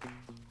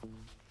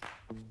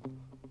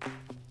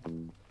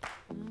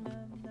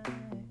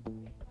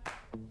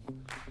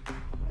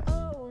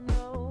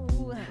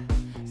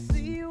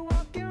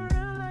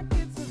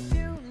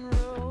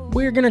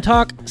 We're going to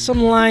talk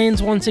some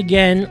Lions once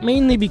again,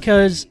 mainly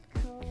because,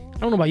 I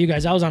don't know about you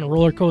guys, I was on a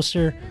roller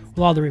coaster with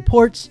all the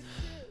reports,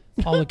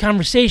 all the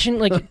conversation.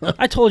 Like,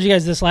 I told you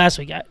guys this last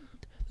week.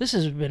 This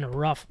has been a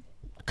rough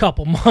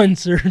couple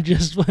months or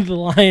just with the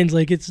Lions.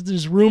 Like, it's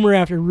just rumor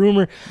after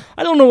rumor.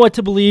 I don't know what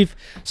to believe,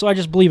 so I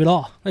just believe it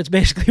all. That's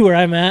basically where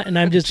I'm at, and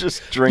I'm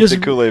just drink the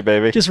Kool-Aid,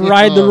 baby. Just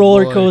ride the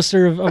roller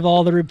coaster of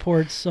all the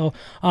reports. So,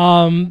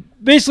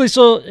 basically,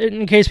 so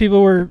in case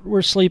people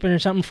were sleeping or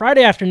something,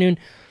 Friday afternoon,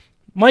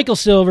 Michael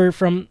Silver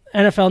from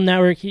NFL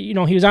Network, he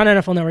was on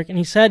NFL Network, and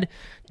he said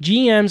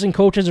GMs and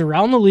coaches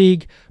around the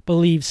league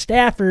believe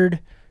Stafford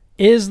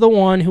is the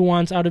one who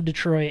wants out of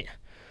Detroit,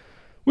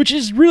 which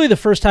is really the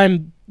first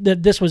time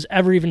that this was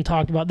ever even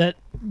talked about,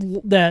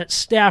 that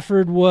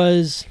Stafford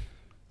was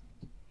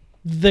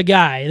the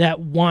guy that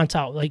wants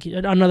out, like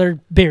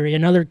another Barry,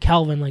 another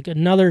Calvin, like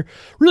another,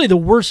 really the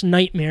worst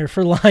nightmare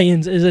for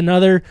Lions is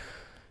another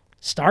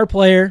star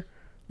player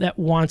that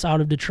wants out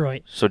of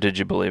Detroit. So did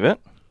you believe it?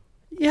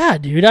 Yeah,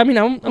 dude. I mean,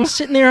 I'm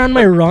sitting there on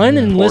my run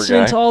and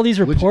listening to all these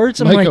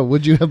reports. Michael,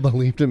 would you have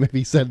believed him if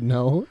he said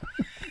no?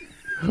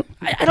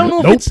 I don't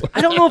know if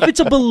I don't know if it's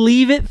a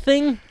believe it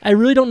thing. I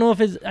really don't know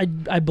if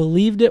I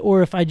believed it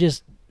or if it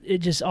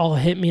just all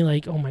hit me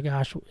like, oh my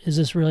gosh, is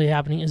this really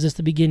happening? Is this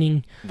the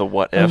beginning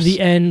of the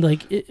end?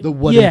 Like the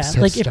what ifs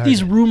like if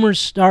these rumors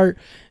start,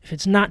 if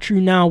it's not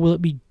true now, will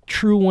it be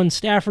true when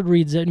Stafford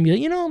reads it and be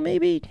like,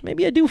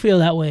 maybe I do feel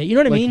that way. You know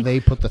what I mean? They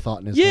put the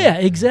thought in his head. Yeah,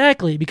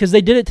 exactly. Because they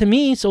did it to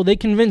me, so they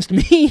convinced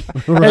me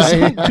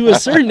to a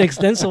certain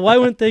extent. So why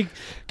wouldn't they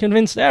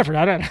convince Stafford?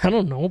 I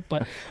don't know.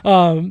 But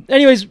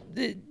anyways,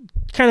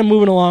 kind of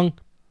moving along.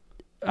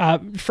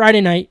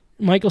 Friday night,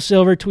 Michael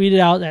Silver tweeted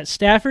out that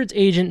Stafford's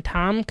agent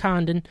Tom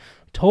Condon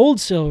told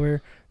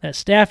Silver that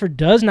Stafford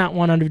does not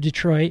want out of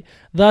Detroit.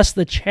 Thus,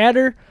 the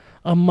chatter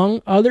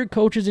among other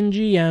coaches and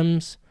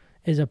GMs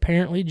is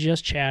apparently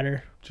just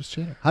chatter. Just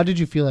chatter. How did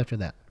you feel after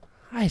that?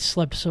 I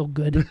slept so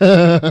good.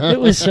 It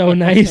was so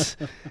nice.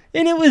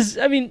 And it was,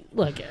 I mean,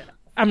 look,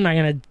 I'm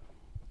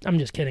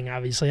just kidding,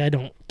 obviously. I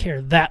don't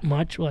care that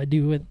much. Well, I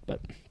do, but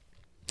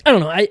I don't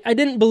know. I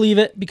didn't believe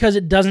it because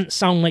it doesn't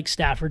sound like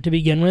Stafford to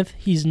begin with.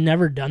 He's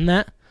never done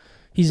that.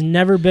 He's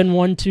never been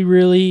one to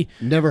really...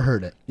 Never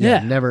heard it.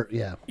 Never,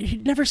 He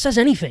never says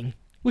anything,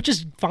 which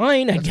is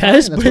fine, I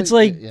guess. But it's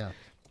like,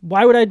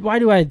 why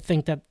do I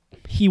think that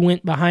he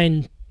went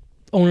behind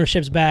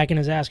ownership's back and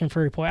is asking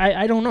for a report?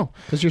 I don't know.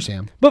 Because you're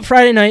Sam. But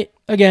Friday night,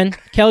 again,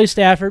 Kelly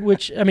Stafford,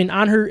 which, I mean,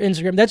 on her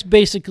Instagram, that's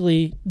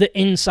basically the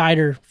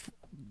insider.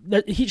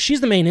 She's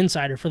the main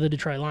insider for the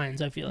Detroit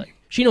Lions, I feel like.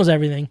 She knows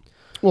everything.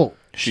 Well,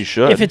 she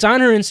should. If it's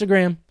on her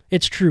Instagram,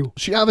 it's true.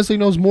 She obviously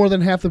knows more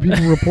than half the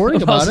people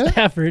reporting about it.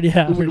 Stafford,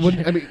 yeah.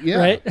 I mean, yeah.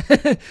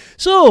 Right?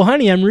 So,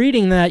 honey, I'm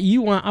reading that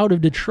you want out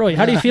of Detroit.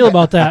 How do you feel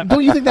about that?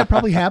 Don't you think that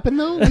probably happened,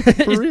 though? Like,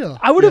 for real.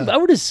 I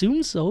would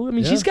assume so. I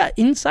mean, she's got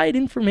inside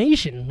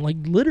information, like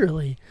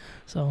literally.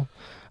 So,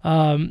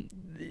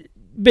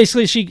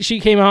 basically, she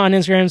came out on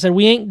Instagram and said,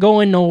 we ain't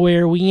going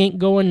nowhere. We ain't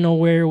going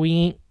nowhere. We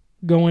ain't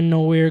going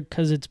nowhere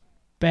because it's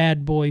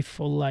Bad Boy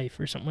for Life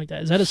or something like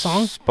that. Is that a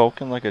song?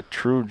 Spoken like a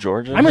true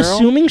Georgia I'm girl?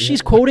 assuming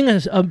she's quoting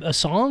a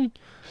song.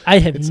 I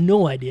have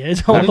no idea.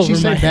 It's all how did over she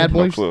say my Bad head.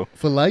 Boy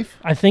for Life?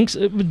 I think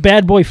so.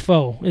 Bad Boy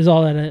Foe is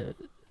all that.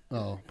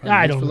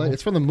 I don't know.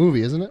 It's from the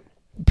movie, isn't it?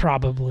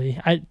 Probably.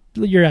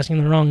 You're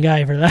asking the wrong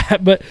guy for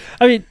that. But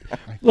I mean,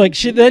 like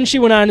she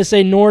went on to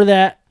say, nor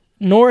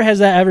has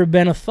that ever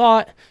been a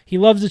thought. He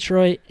loves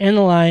Detroit and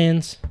the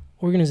Lions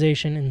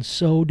organization, and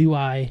so do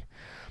I.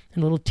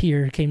 And a little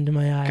tear came to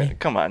my eye.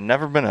 Come on,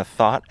 never been a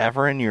thought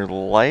ever in your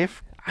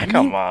life?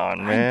 Come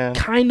on, man. I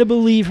kind of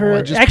believe her.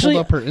 I just pulled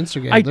up her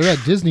Instagram. They're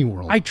at Disney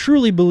World. I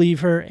truly believe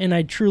her, and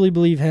I truly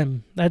believe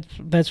him.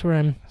 That's where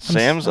I'm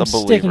Sam's a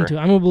believer. Sticking to.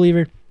 I'm a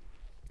believer.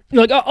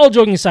 Like, all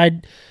joking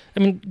aside,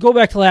 I mean, go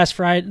back to last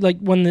Friday, like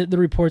when the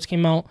reports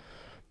came out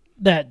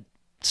that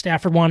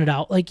Stafford wanted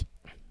out. Like,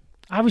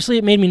 obviously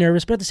it made me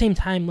nervous, but at the same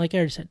time, like I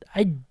already said,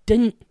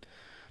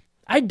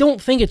 I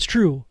don't think it's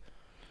true.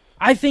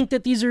 I think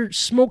that these are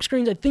smoke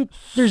screens. I think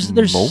there's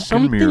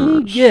something.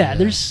 Mirrors. Yeah,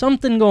 there's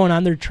something going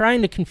on. They're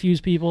trying to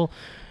confuse people,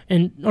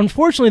 And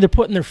unfortunately, they're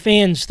putting their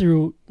fans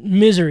through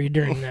misery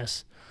during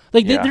this.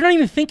 Like, Yeah. they're not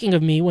even thinking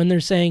of me when they're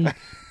saying,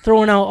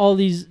 throwing out all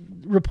these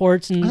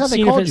reports and I thought they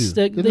seeing if called it's you.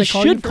 stick. Didn't They they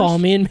call you should call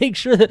first? me and make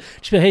sure that,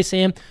 just be like, hey,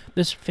 Sam,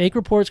 this fake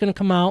report's going to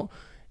come out.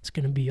 It's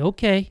going to be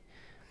okay.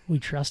 We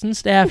trust in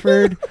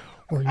Stafford.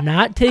 We're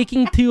not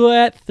taking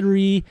Tua at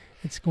 3.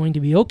 It's going to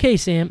be okay,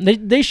 Sam.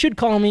 They should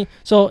call me.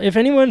 So if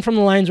anyone from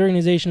the Lions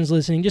organization is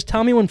listening, just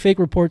tell me when fake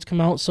reports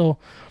come out so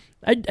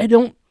I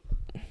don't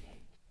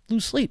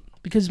lose sleep,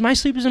 because my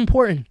sleep is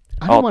important.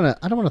 I don't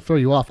want to throw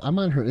you off. I'm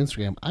on her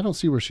Instagram. I don't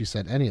see where she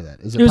said any of that.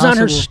 Is it, It was on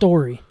her possible-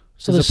 story.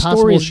 So is the it possible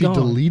story is she gone.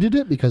 deleted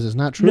it because it's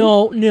not true?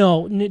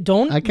 No,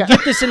 don't I can't-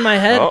 get this in my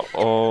head.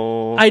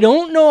 Uh-oh. I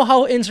don't know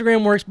how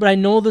Instagram works, but I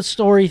know the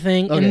story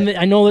thing, and Okay.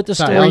 I know that the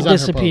Sorry, I story was on her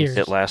disappears.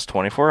 It lasts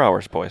 24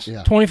 hours, boys.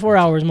 Yeah. 24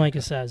 hours,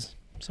 Micah says.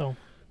 So,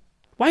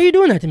 why are you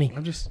doing that to me?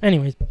 I'm just.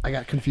 Anyways, I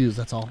got confused.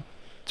 That's all.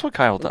 That's what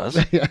Kyle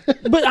does.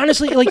 but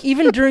honestly, like,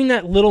 even during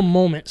that little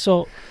moment,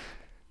 so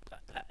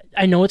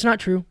I know it's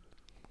not true.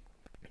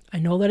 I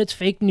know that it's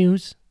fake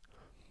news,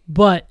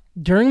 but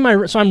during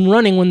so I'm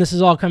running when this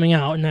is all coming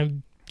out, and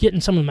I'm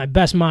getting some of my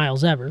best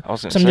miles ever. I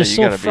was going So to I'm say, just you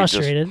so got to be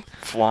frustrated.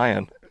 just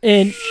flying.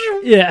 And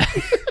yeah.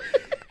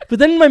 But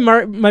then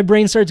my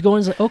brain starts going,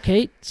 it's like,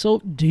 okay, so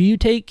do you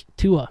take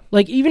Tua?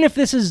 Like, even if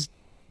this is,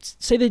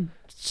 say that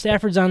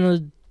Stafford's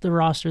on the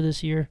roster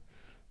this year,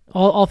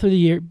 all through the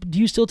year, do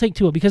you still take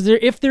Tua? Because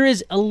if there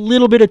is a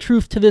little bit of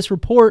truth to this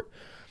report,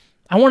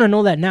 I want to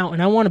know that now,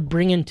 and I want to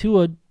bring in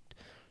Tua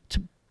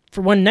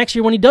for when next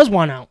year when he does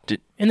want out.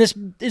 And this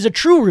is a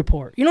true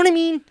report. You know what I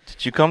mean?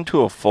 Did you come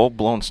to a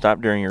full-blown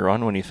stop during your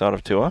run when you thought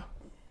of Tua?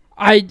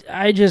 I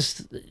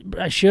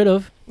should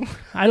have.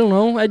 I don't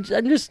know. I'm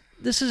just.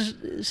 This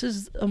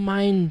is a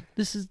mind.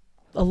 This is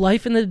a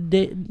life in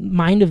the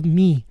mind of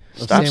me.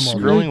 Stop Sam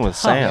screwing already. with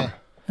Sam.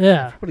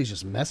 Yeah. Everybody's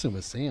just messing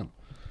with Sam.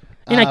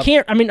 And I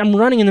can't. I mean, I'm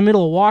running in the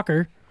middle of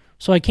Walker,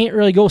 so I can't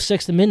really go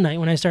 6 to midnight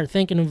when I start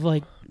thinking of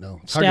like No.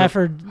 It's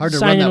Stafford hard to run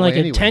signing that like way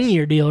a anyways.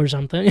 10-year deal or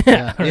something.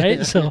 Yeah,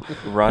 right. So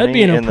Running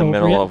be in the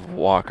inappropriate. middle of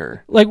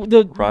Walker. like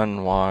the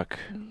Run, walk.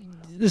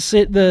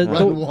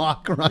 Run,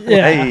 walk, run.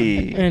 yeah.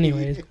 Hey.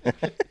 Anyways,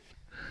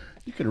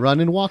 You can run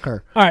and walk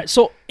her. all right.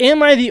 So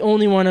am I the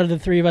only one of the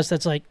three of us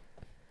that's like,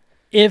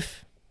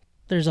 if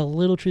there's a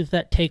little truth to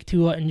that, take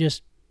Tua and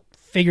just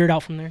figure it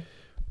out from there?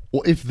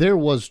 Well, if there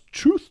was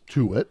truth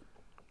to it,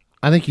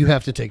 I think you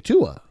have to take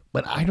Tua.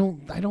 But I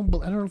don't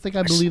think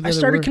I believe that. I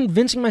started it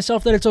convincing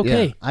myself that it's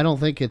okay. Yeah, I don't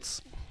think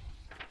it's.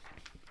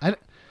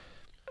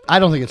 I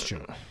don't think it's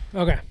true.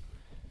 Okay.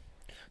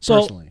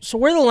 So Personally. so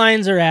where the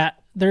Lions are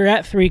at, they're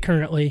at 3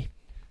 currently.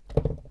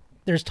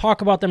 There's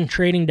talk about them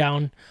trading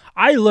down.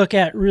 I look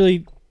at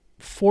really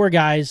 4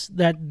 guys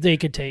that they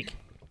could take,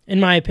 in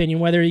my opinion,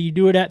 whether you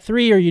do it at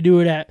 3 or you do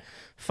it at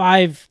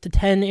 5 to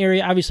 10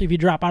 area. Obviously, if you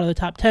drop out of the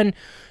top 10,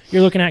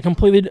 you're looking at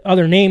completely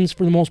other names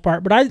for the most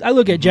part. But I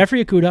look at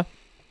Jeffrey Okudah.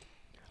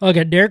 I look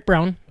at Derek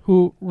Brown,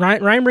 who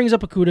Ryan brings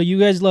up Okudah. You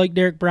guys like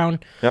Derek Brown.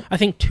 Yep. I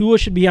think Tua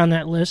should be on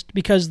that list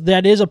because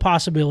that is a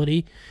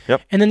possibility.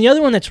 Yep. And then the other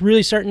one that's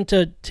really starting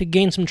to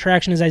gain some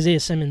traction is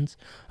Isaiah Simmons.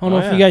 I don't know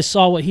if yeah. you guys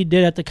saw what he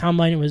did at the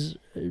Combine. It was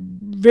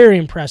very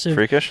impressive.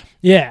 Freakish?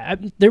 Yeah.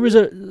 There was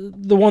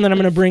the one that I'm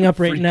going to bring up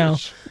right now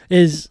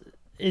is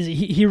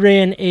he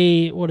ran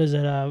a, what is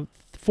it, a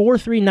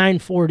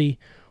 4.3940,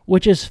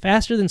 which is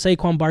faster than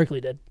Saquon Barkley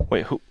did.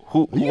 Wait, who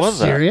was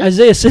serious?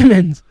 Isaiah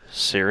Simmons, that? the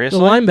Seriously?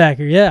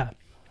 linebacker, yeah.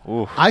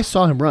 Oof. I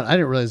saw him run. I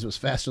didn't realize it was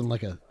faster than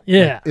like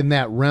in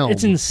that realm.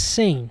 It's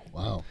insane.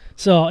 Wow.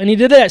 So, and he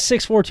did it at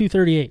 6'4",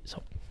 238.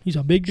 So he's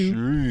a big dude.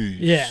 Jeez.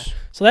 Yeah.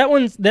 So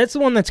that's the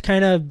one that's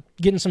kind of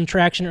getting some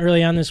traction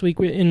early on this week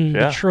in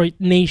Yeah. Detroit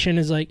Nation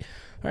is like,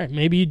 all right,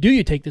 maybe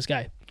you take this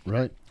guy.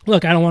 Right.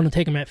 Look, I don't want to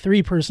take him at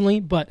 3 personally,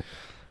 but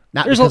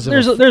Not There's because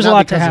a of there's a not lot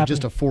to because of happen.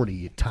 just a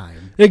 40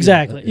 time.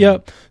 exactly. Yeah.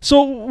 Yep.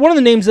 So one of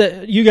the names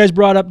that you guys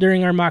brought up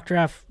during our mock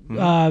draft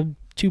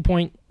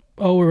 2.0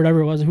 or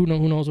whatever it was, who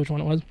knows which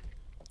one it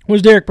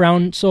was Derek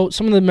Brown. So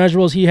some of the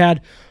measurables he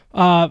had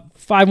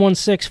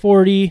 5.16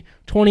 40,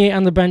 28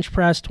 on the bench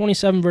press,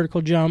 27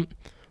 vertical jump,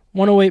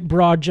 108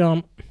 broad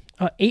jump,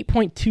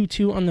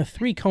 8.22 on the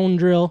 3-cone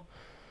drill,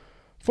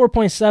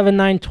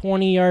 4.79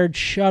 20-yard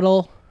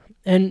shuttle,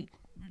 and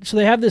so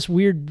they have this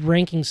weird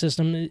ranking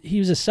system. He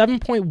was a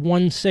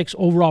 7.16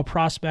 overall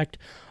prospect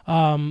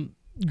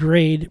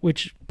grade,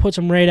 which puts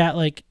him right at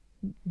like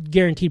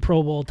guaranteed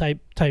Pro Bowl type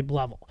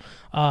level.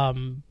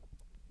 And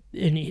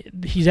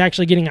he's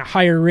actually getting a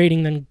higher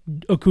rating than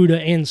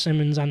Okudah and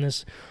Simmons on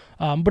this.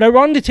 But I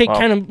wanted to take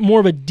kind of more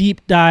of a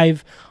deep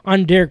dive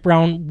on Derek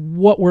Brown,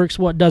 what works,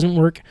 what doesn't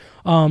work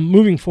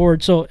moving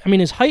forward. So, I mean,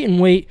 his height and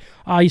weight,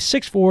 he's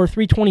 6'4",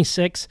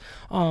 326.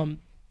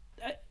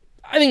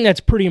 I think that's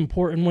pretty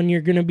important when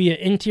you're going to be an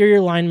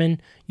interior lineman.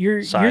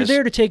 You're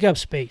there to take up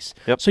space.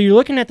 Yep. So you're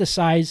looking at the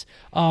size.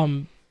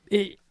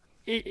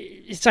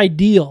 It's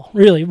ideal,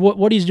 really.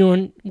 What he's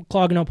doing,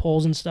 clogging up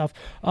holes and stuff.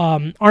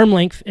 Arm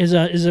length is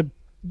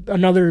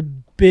another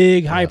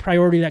big high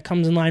priority that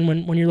comes in line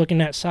when you're looking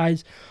at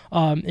size.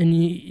 And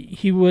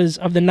he was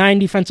of the 9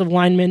 defensive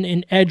linemen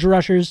and edge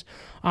rushers.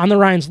 on the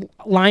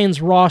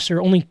Lions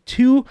roster, only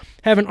 2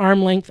 have an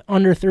arm length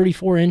under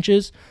 34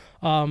 inches.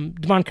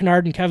 Devon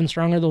Kennard and Kevin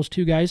Strong are those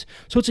 2 guys.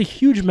 So it's a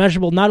huge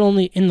measurable, not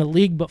only in the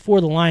league, but for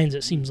the Lions,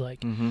 it seems like.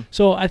 Mm-hmm.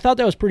 So I thought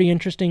that was pretty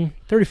interesting.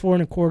 34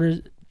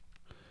 1/4.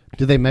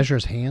 Did they measure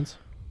his hands?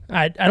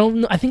 I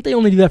don't know. I think they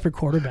only do that for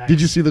quarterbacks. Did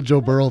you see the Joe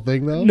Burrow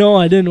thing, though? No,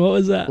 I didn't. What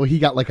was that? Well, he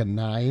got like a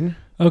 9,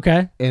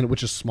 Okay. and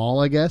which is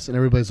small, I guess, and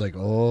everybody's like,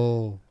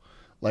 oh.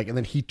 Like, and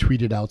then he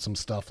tweeted out some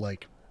stuff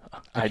like,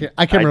 I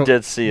can't remember.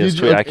 did see his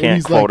Did you? tweet. I And can't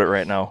he's quote like, it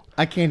right now.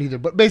 I can't either.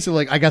 But basically,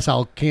 like, I guess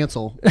I'll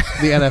cancel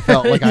the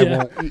NFL. Like, I Yeah.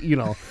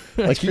 won't,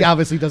 like, he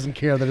obviously doesn't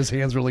care that his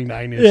hand's really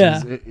 9 inches.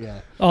 Yeah.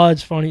 Yeah. Oh,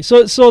 it's funny.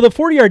 So the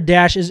 40-yard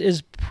dash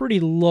is pretty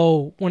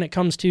low when it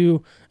comes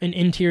to an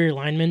interior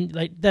lineman.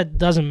 Like, that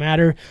doesn't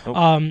matter. Nope.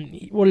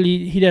 What did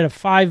he did a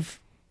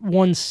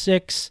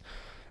 5.16.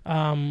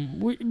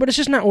 But it's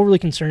just not overly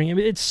concerning. I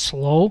mean, it's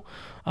slow.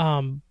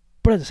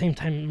 But at the same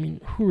time, I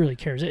mean, who really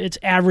cares? It's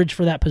average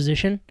for that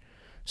position.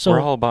 So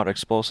We're all about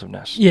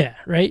explosiveness. yeah,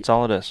 right? That's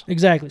all it is.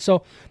 Exactly.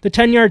 So the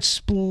 10-yard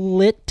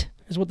split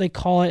is what they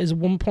call it, is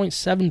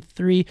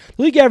 1.73.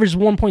 The league average is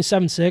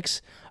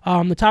 1.76.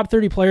 The top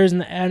 30 players in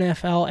the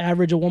NFL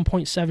average a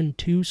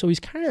 1.72. So he's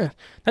kind of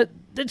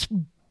that's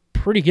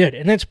pretty good,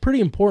 and that's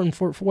pretty important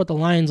for what the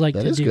Lions like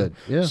That to is do. good.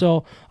 Yeah.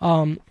 So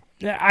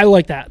I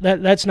like that.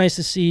 That's nice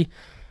to see.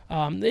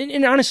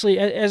 And honestly,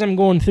 as I'm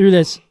going through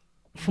this,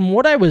 from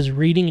what I was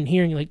reading and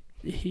hearing, like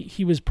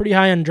he was pretty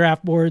high on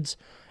draft boards,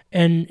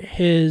 and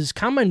his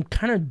combine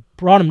kind of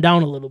brought him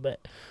down a little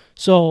bit.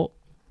 So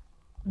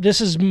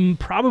this is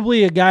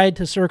probably a guy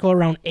to circle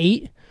around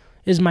 8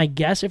 is my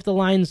guess. If the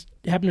Lions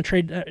happen to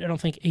trade, I don't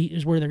think 8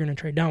 is where they're going to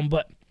trade down,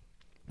 but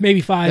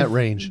maybe 5. That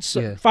range, So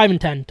yeah. 5 and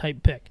 10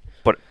 type pick.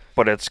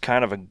 But it's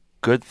kind of a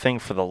good thing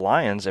for the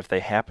Lions if they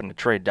happen to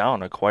trade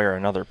down, acquire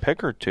another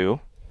pick or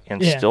 2,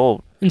 and Yeah.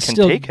 still And can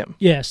still take him.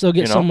 Yeah, still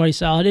get you know? somebody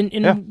solid. And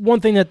Yeah.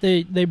 one thing that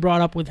they brought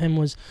up with him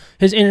was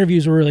his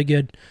interviews were really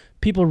good.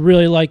 People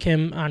really like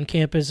him on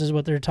campus is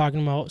what they're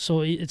talking about.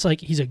 So it's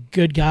like he's a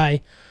good guy.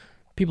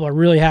 People are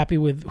really happy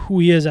with who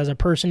he is as a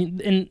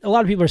person. And a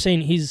lot of people are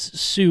saying he's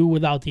Sue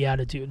without the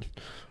attitude.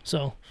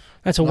 So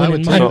that's a Well, I win would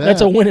in say my that. that's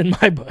a win in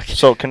my book.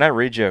 So can I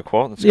read you a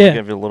quote that's Yeah. going to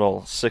give you a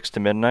little 6 to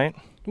midnight? Ooh,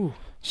 I don't know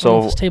if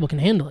So this table can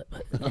handle it.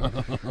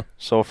 But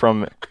So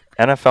from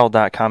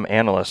NFL.com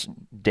analyst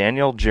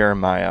Daniel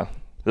Jeremiah,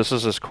 this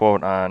is his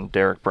quote on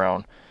Derek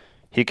Brown.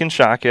 He can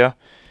shock you.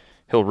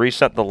 He'll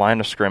reset the line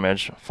of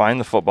scrimmage, find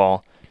the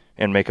football,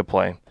 and make a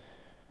play.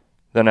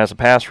 Then as a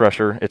pass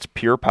rusher, it's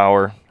pure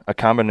power. A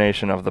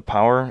combination of the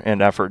power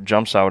and effort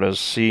jumps out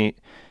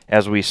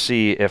as we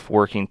see if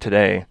working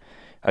today.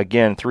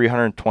 Again,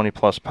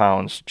 320-plus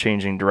pounds,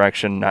 changing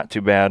direction, not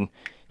too bad.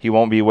 He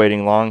won't be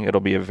waiting long.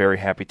 It'll be a very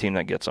happy team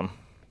that gets him.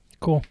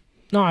 cool.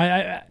 No,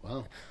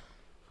 Wow.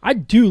 I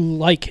do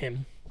like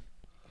him,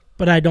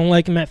 but I don't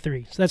like him at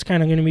 3. So that's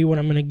kind of going to be what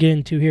I'm going to get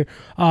into here.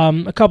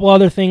 A couple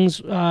other things.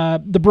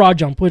 The broad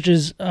jump, which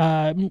is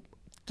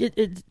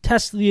it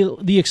tests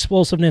the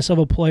explosiveness of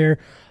a player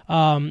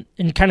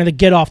and kind of the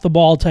get off the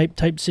ball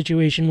type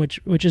situation,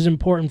 which is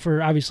important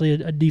for obviously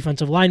a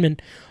defensive lineman.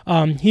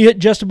 He hit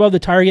just above the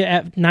target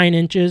at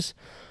 9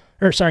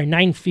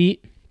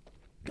 feet.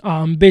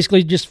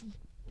 Basically just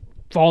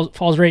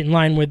falls right in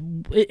line with.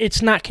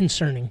 It's not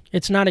concerning.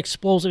 It's not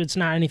explosive. It's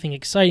not anything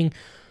exciting.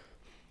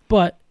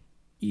 But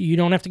you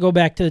don't have to go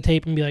back to the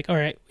tape and be like, all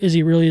right, is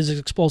he really as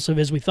explosive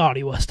as we thought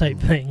he was type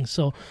thing.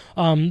 So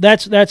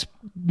that's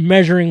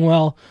measuring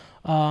well.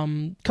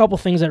 Couple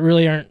things that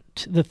really aren't.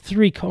 The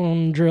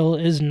 3-cone drill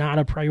is not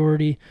a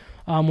priority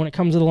when it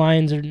comes to the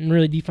Lions and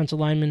really defensive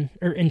linemen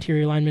or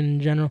interior linemen in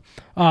general.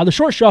 The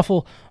short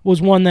shuffle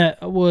was one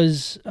that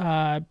was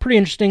pretty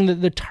interesting.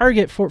 The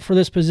target for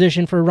this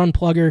position for a run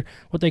plugger,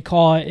 what they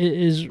call it,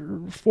 is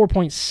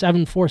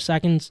 4.74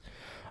 seconds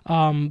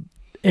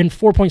and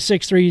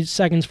 4.63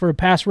 seconds for a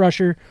pass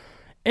rusher,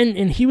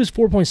 and he was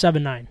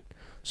 4.79.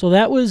 So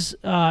that was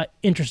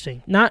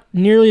interesting. Not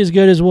nearly as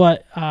good as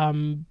what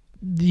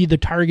the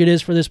target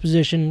is for this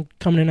position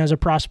coming in as a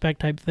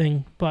prospect type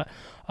thing, but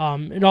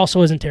it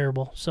also isn't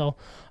terrible. So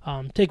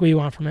take what you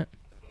want from it.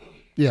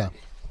 Yeah.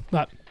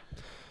 But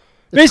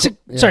It's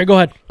yeah. Sorry, go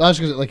ahead. I was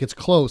just gonna say, like, it's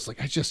close. Like,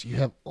 you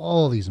have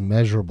all these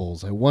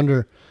measurables. I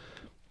wonder,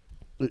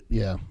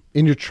 yeah.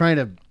 And you're trying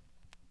to,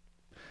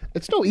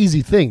 it's no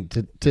easy thing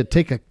to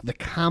take the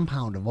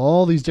compound of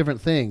all these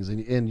different things,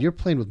 and you're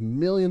playing with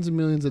millions and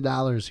millions of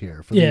dollars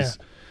here for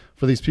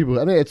these people.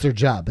 I mean, it's their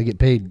job. They get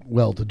paid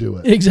well to do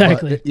it.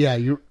 Exactly. But, yeah.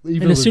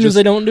 And as soon as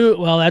they don't do it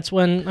well, that's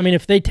when, I mean,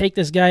 if they take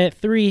this guy at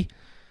 3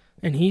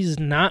 and he's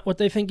not what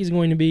they think he's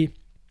going to be,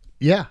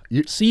 yeah,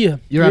 see ya.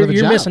 You're out of a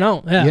You're job. missing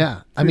out. Yeah.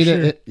 Yeah. I for mean,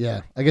 sure.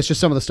 yeah. I guess just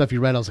some of the stuff you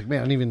read, I was like, man,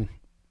 I didn't even.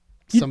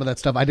 Some of that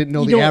stuff I didn't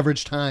know you the don't-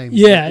 average time.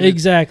 Yeah,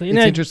 exactly. And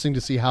It's I- interesting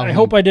to see how. I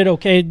hope I did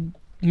okay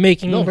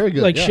making, No, very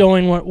good, like yeah.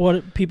 showing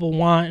what people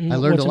want and I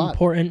learned what's a lot.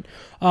 important.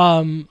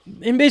 And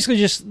basically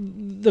just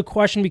the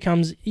question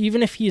becomes,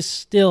 even if he is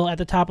still at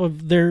the top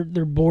of their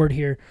board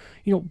here,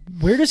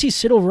 where does he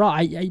sit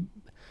overall?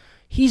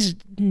 He's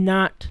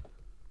not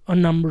a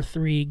number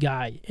 3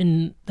 guy.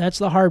 And that's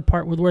the hard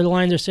part with where the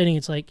Lions are sitting.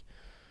 It's like,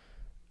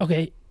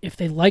 okay, if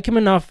they like him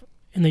enough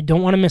and they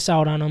don't want to miss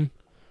out on him,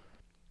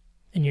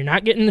 and you're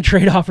not getting the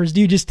trade offers,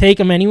 do you just take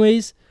him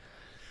anyways?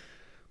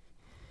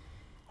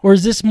 Or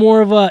is this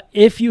more of a,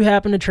 if you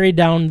happen to trade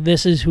down,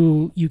 this is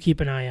who you keep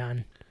an eye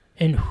on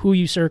and who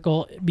you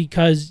circle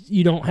because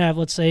you don't have,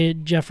 let's say,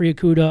 Jeffrey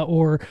Okudah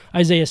or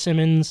Isaiah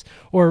Simmons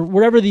or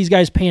whatever these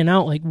guys paying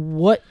out. Like,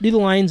 what do the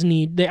Lions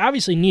need? They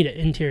obviously need an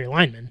interior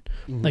lineman.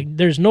 Mm-hmm. Like,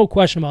 there's no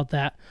question about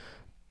that.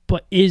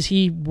 But is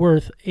he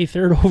worth a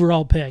 3rd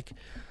overall pick?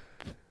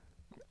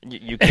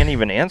 You can't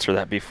even answer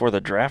that before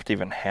the draft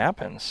even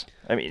happens.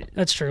 I mean,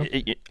 that's true.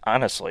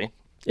 Honestly.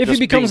 If he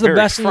becomes the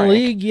best in the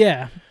league,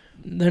 yeah,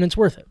 then it's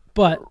worth it.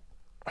 But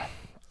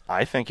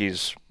I think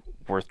he's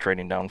worth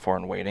trading down for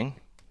and waiting.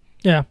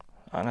 Yeah.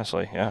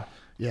 Honestly, yeah.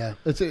 Yeah,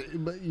 it's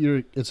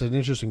an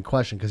interesting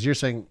question because you're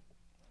saying,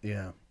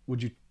 yeah,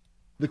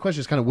 the question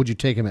is kind of, would you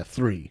take him at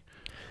 3?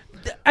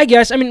 I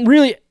guess. I mean,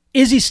 really,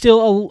 is he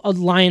still a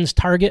Lions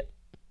target?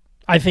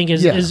 I think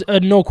is a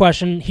no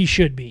question he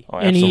should be. Oh,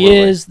 and he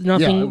is.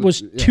 Nothing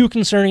was too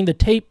concerning. The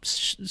tape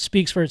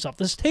speaks for itself.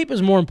 This tape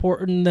is more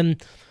important than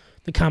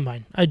the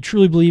combine. I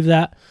truly believe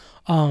that.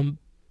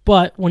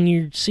 But when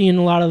you're seeing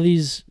a lot of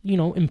these,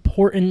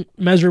 important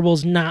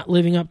measurables not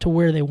living up to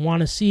where they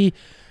want to see,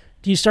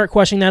 do you start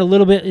questioning that a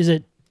little bit? Is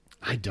it?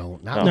 I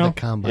don't. Not with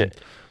the combine.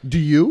 Yeah. Do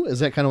you? Is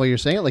that kind of what you're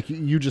saying? Like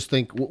you just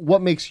think,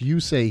 what makes you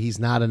say he's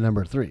not a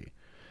number 3?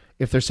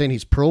 If they're saying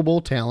he's Pro Bowl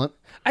talent.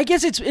 I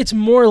guess it's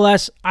more or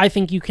less, I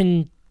think you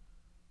can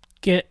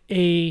get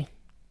a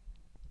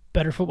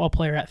better football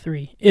player at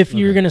 3 if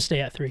you're going to stay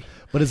at 3.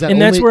 But is that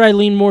that's where I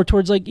lean more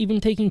towards, like,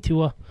 even taking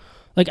Tua.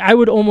 Like, I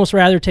would almost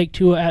rather take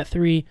Tua at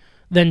 3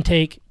 than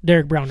take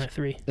Derek Brown at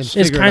 3.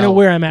 It's kind of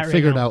where I'm at right now.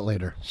 Figure it out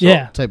later. So,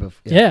 yeah. Type of.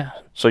 Yeah.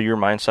 So your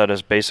mindset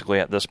is basically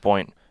at this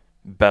point,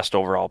 best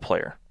overall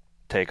player.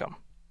 Take him.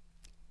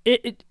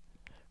 It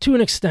to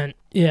an extent,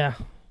 yeah.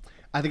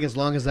 I think as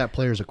long as that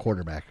player is a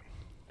quarterback.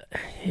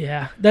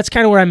 Yeah, that's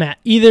kind of where I'm at.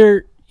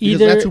 Either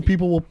that's who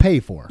people will pay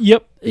for.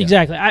 Yep,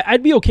 exactly.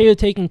 I'd be okay with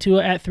taking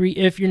Tua at 3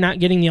 if you're not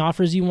getting the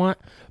offers you want.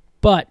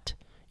 But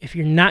if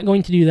you're not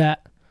going to do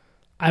that,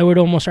 I would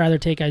almost rather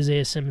take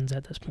Isaiah Simmons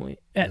at this point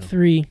at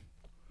 3.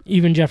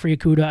 Even Jeffrey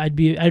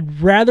Okudah,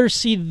 I'd rather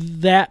see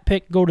that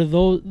pick go to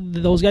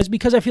those guys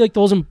because I feel like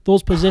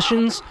those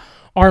positions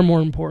are more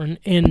important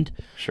and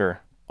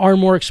are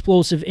more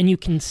explosive, and you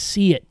can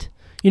see it.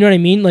 You know what I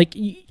mean? Like,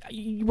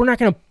 we're not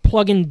going to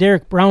plug in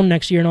Derek Brown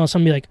next year and all of a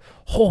sudden be like,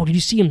 oh, did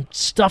you see him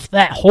stuff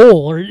that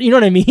hole? Or, you know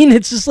what I mean?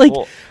 It's just like...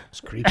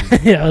 it's creepy.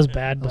 Yeah, it was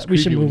bad, but we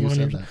should move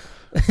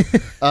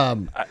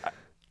on.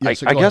 I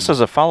guess as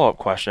a follow-up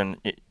question,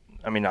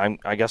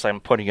 I guess I'm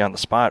putting you on the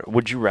spot.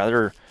 Would you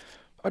rather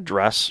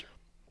address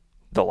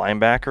the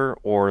linebacker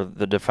or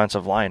the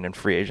defensive line in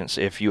free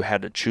agency if you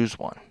had to choose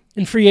one?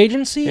 In free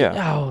agency?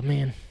 Yeah. Oh,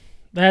 man.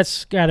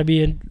 That's got to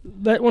be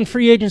that when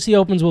free agency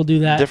opens, we'll do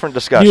that. Different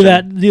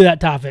discussion. Do that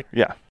topic.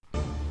 Yeah.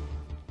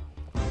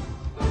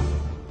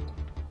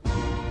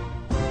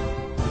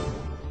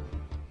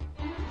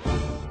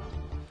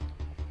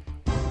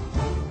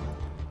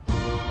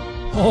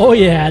 Oh,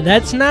 yeah.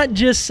 That's not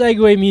just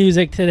segue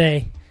music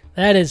today.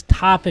 That is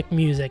topic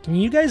music.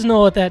 And you guys know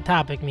what that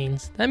topic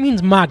means. That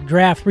means mock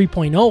draft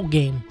 3.0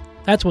 game.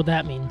 That's what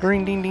that means.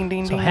 Ding, ding, ding,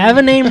 ding, so have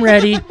a name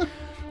ready.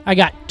 I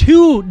got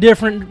 2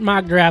 different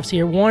mock drafts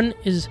here. One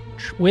is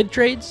with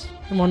trades,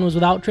 and one was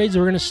without trades. So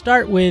we're going to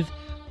start with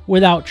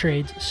without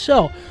trades.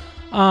 So,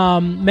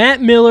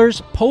 Matt Miller's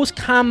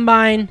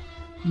post-combine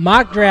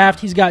mock draft.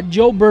 He's got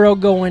Joe Burrow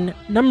going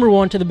number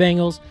 1 to the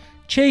Bengals.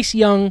 Chase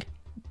Young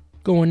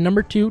going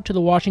number 2 to the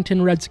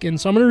Washington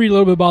Redskins. So I'm going to read a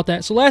little bit about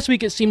that. So last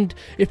week it seemed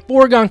a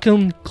foregone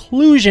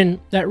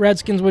conclusion that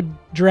Redskins would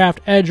draft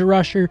edge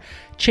rusher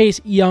Chase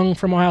Young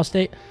from Ohio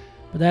State.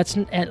 But that's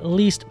at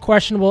least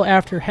questionable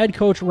after head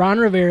coach Ron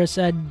Rivera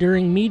said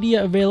during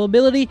media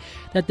availability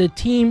that the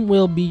team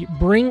will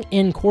bring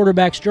in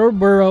quarterbacks Joe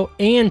Burrow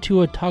and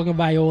Tua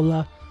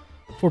Tagovailoa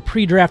for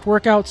pre-draft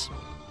workouts.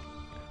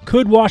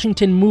 Could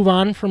Washington move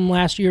on from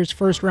last year's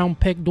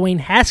first-round pick Dwayne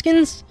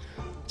Haskins?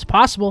 It's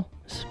possible,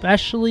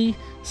 especially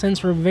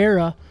since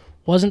Rivera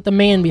wasn't the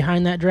man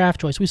behind that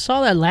draft choice. We saw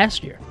that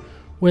last year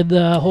with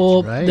the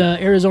whole the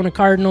Arizona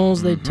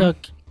Cardinals. They took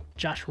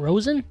Josh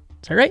Rosen.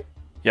 Is that right?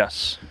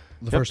 Yes.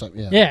 The first time,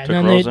 yeah. Yeah,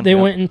 and then they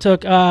went and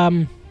took...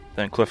 then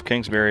Cliff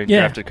Kingsbury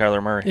drafted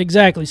Kyler Murray.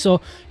 Exactly.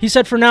 So he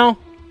said for now,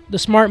 the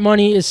smart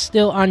money is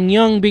still on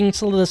Young being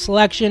the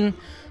selection,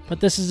 but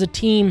this is a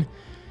team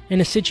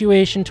in a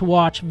situation to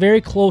watch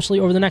very closely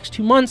over the next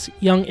 2 months.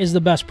 Young is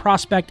the best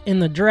prospect in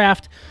the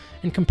draft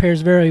and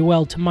compares very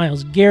well to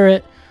Myles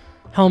Garrett,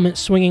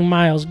 helmet-swinging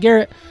Myles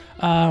Garrett,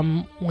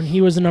 when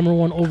he was the number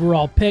 1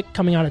 overall pick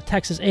coming out of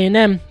Texas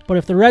A&M. But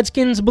if the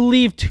Redskins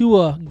believe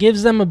Tua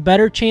gives them a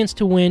better chance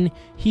to win,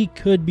 he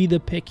could be the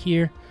pick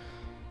here.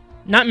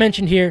 Not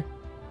mentioned here,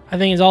 I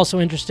think is also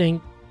interesting.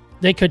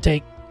 They could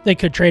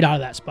trade out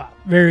of that spot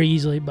very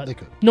easily, but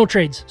no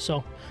trades.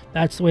 So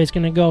That's the way it's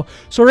going to go.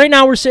 So right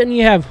now we're sitting,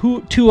 you have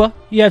Tua,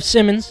 you have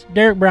Simmons,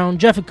 Derek Brown,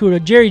 Jeff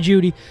Okudah, Jerry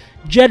Jeudy,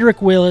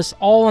 Jedrick Willis,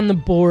 all on the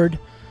board.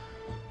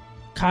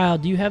 Kyle,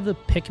 do you have the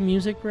pick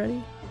music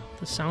ready?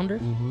 The sounder?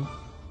 Mm-hmm.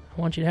 I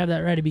want you to have that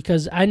ready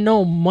because I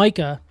know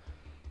Micah,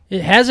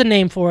 it has a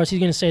name for us. He's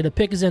going to say the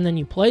pick is in, then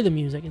you play the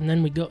music, and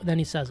then we go. Then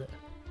he says it.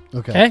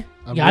 Okay?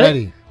 I'm Got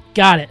ready. it?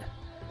 Got it.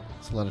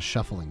 It's a lot of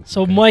shuffling.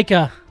 So Okay.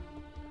 Micah,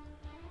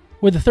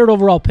 with the 3rd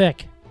overall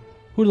pick,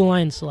 who do the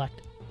Lions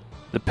select?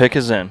 The pick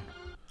is in.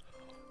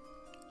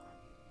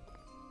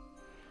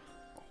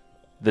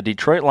 The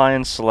Detroit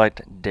Lions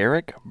select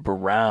Derek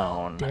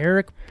Brown.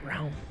 Derek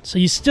Brown. So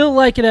you still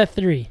like it at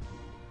 3.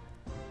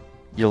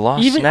 You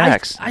lost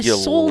Snacks. I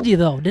sold you,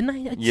 though, didn't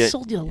I? I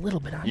sold you a little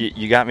bit on it.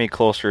 You got me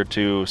closer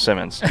to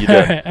Simmons. You All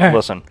did. right, all right.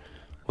 Listen,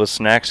 with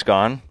Snacks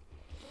gone,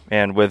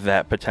 and with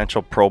that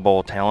potential Pro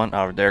Bowl talent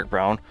out of Derek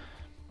Brown,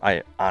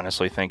 I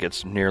honestly think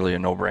it's nearly a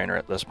no-brainer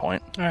at this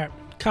point. All right,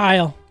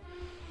 Kyle.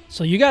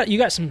 So you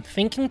got some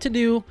thinking to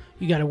do.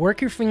 You got to work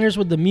your fingers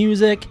with the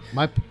music.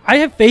 I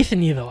have faith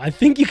in you, though. I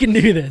think you can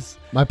do this.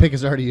 My pick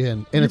is already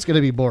in, and it's going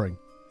to be boring.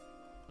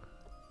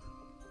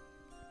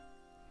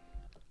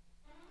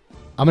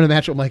 I'm going to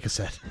match what Micah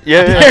said.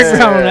 Yeah, Derek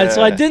Brown.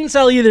 So I didn't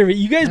sell either. But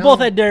you guys both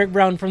had Derek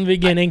Brown from the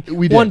beginning.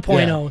 We did,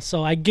 1.0.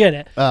 So I get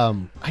it.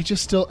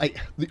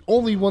 The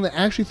only one that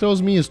actually throws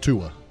me is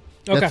Tua.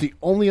 Okay. That's the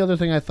only other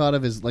thing I thought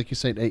of is, like you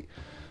said,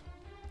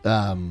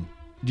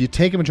 do you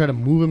take him and try to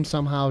move him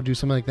somehow, do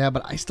something like that?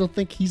 But I still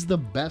think he's the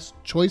best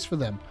choice for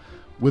them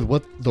with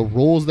what the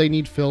roles they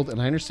need filled. And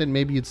I understand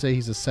maybe you'd say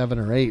he's a 7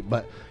 or 8,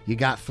 but you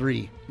got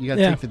 3. You got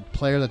to take the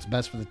player that's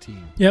best for the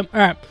team. Yep. All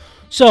right.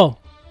 So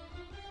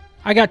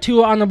I got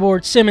 2 on the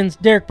board. Simmons,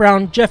 Derek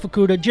Brown, Jeff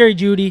Okudah, Jerry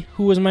Jeudy,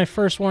 who was my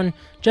first one,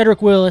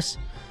 Jedrick Willis.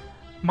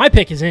 My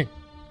pick is in.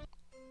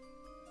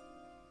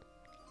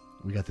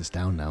 We got this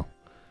down now.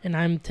 And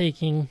I'm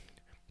taking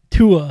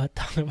Tua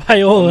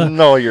Tagovailoa.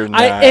 No, you're not.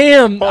 I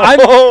am.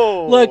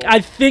 Oh. Look, I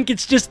think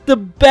it's just the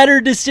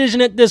better decision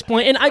at this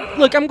point. And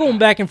I'm going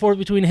back and forth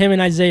between him and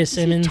Isaiah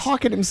Simmons. He's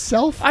talking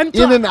himself I'm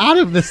in and out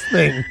of this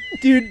thing.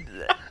 Dude,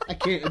 I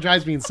can't. It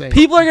drives me insane.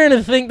 people are going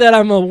to think that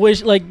I'm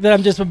that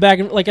I'm just a back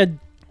and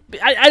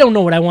I don't know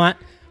what I want.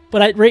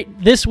 But I rate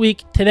this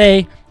week,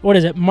 today, what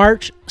is it,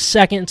 March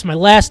 2nd. It's my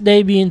last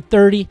day being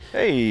 30.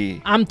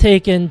 Hey, I'm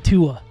taking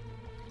Tua.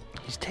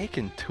 he's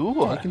taking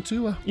Tua. Taking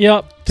Tua.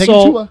 Yep.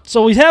 Taking Tua.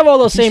 So we have all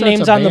those If he same starts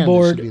names a on the band, it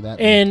board. should be that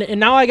And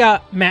now I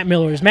got Matt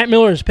Miller's. Matt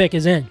Miller's pick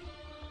is in.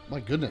 My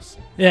goodness.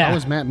 Yeah. How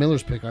was Matt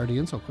Miller's pick already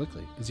in so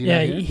quickly? Is he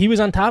Yeah, not here? he was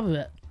on top of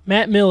it.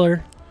 Matt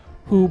Miller,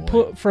 who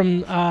put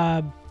from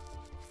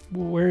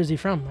where is he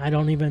from? I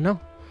don't even know.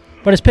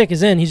 But his pick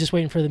is in. He's just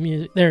waiting for the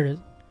music. There it is.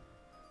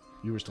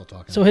 You were still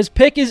talking. So his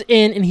pick is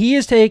in, and he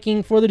is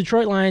taking, for the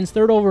Detroit Lions,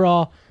 3rd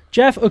overall,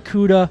 Jeff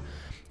Okudah.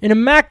 In a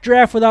mock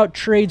draft without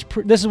trades,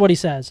 this is what he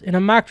says. In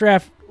a mock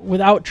draft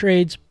without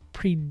trades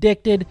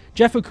predicted,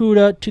 Jeff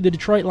Okudah to the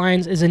Detroit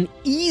Lions is an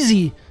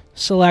easy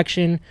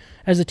selection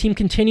as the team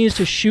continues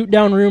to shoot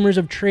down rumors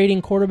of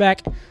trading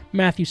quarterback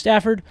Matthew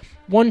Stafford.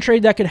 One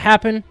trade that could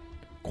happen,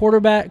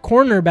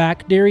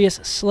 cornerback Darius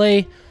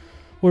Slay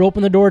would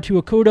open the door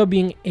to Okudah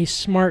being a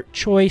smart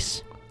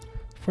choice.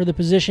 For the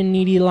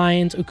position-needy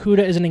Lions,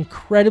 Okudah is an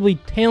incredibly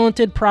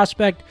talented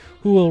prospect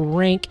who will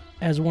rank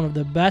as one of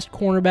the best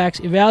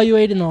cornerbacks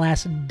evaluated in the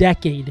last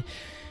decade.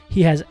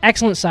 He has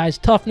excellent size,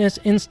 toughness,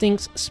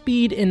 instincts,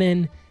 speed,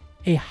 and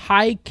a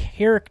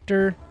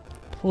high-character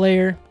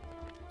player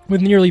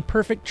with nearly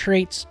perfect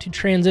traits to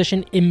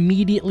transition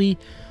immediately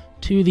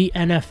to the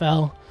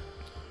NFL.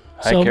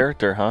 High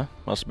character, huh?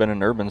 Must have been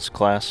in Urban's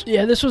class.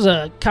 Yeah, this was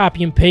a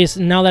copy and paste,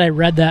 and now that I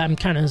read that, I'm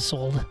kind of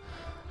sold.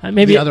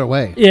 Maybe the other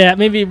way. Yeah,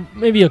 maybe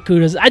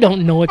Okudah's. I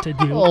don't know what to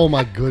do. Oh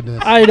my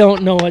goodness. I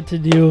don't know what to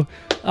do.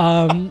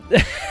 I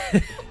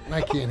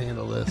can't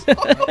handle this.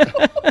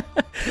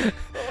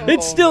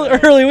 It's still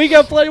early. We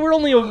got plenty. We're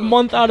only a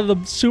month out of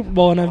the Super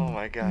Bowl, and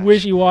my I'm gosh.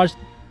 wishy-washy.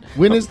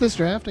 When is this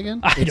draft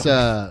again? It's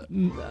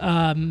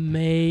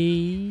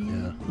May,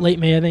 late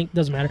May, I think.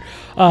 Doesn't matter.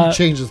 he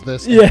changes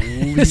this yeah, at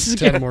this is least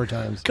 10 good. more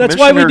times. That's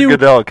why we do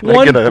Goodell, can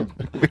I get a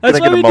That's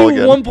why we do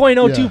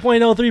 1.0, Yeah.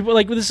 2.0, 3.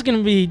 Like this is going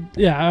to be.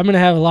 Yeah, I'm going to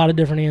have a lot of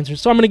different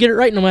answers. So I'm going to get it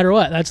right no matter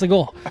what. That's the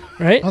goal,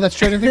 right? Oh, that's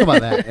true. I didn't think about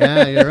that.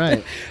 Yeah, you're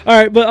right. All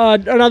right,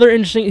 but another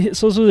interesting.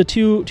 So this was a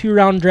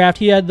two-round draft.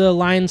 He had the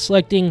Lions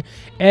selecting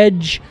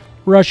edge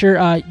rusher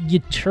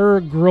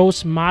Yetur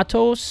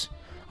Gross-Matos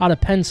out of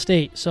Penn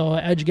State. So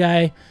edge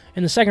guy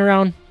in the second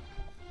round.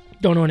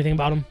 Don't know anything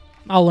about him.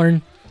 I'll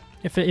learn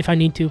if I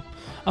need to.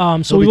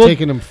 So We'll we be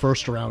taking him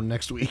first round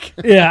next week.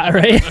 Yeah,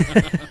 right.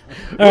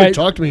 All right.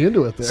 Talked me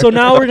into it there. So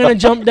now we're gonna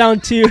jump down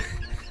to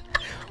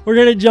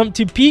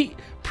Pete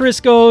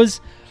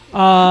Prisco's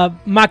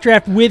mock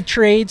draft with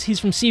trades. He's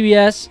from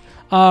CBS.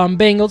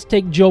 Bengals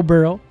take Joe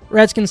Burrow.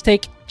 Redskins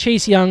take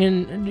Chase Young.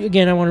 And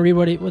again, I want to read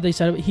what they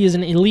said. He is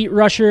an elite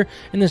rusher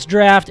in this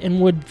draft and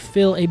would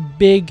fill a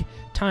big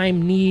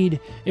time need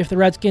if the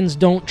Redskins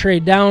don't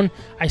trade down.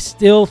 I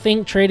still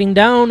think trading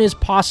down is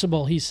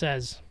possible, he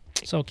says.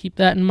 So keep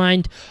that in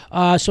mind.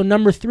 So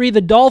number 3,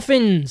 the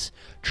Dolphins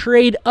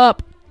trade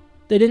up.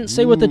 They didn't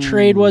say what the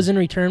trade was in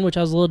return, which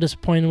I was a little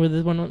disappointed with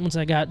it once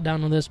I got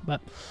down with this.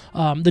 But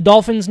the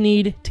Dolphins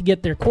need to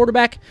get their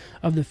quarterback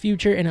of the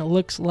future, and it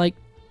looks like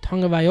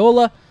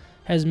Tagovailoa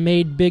has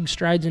made big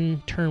strides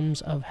in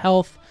terms of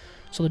health.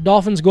 So the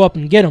Dolphins go up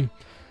and get him.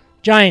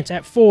 Giants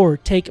at 4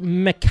 take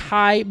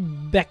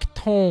Mekhi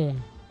Becton,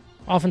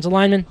 offensive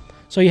lineman.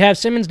 So you have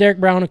Simmons, Derek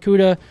Brown,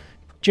 Okudah,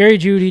 Jerry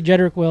Jeudy,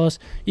 Jedrick Willis.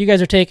 You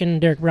guys are taking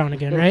Derek Brown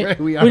again, right?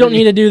 We don't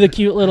need to do the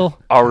cute little...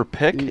 Our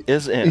pick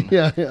is in.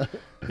 Yeah.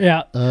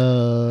 Yeah.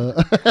 There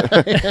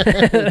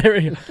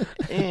we go.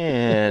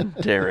 And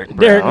Derek Brown.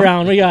 Derek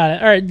Brown, we got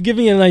it. All right, give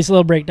me a nice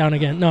little breakdown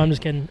again. No, I'm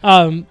just kidding.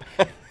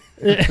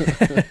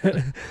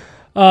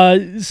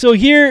 So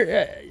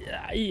here,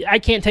 I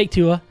can't take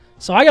Tua,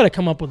 so I got to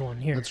come up with one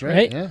here. That's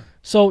right. Yeah.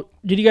 So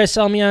did you guys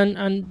sell me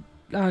on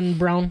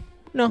Brown?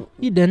 No,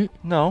 you didn't.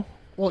 No.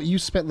 Well, you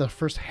spent the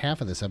first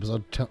half of this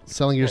episode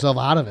selling yourself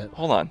out of it.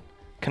 Hold on.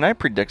 Can I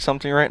predict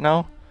something right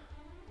now?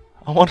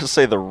 I want to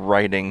say the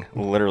writing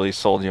literally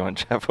sold you on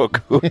Jeff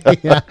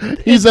Okudah. Yeah,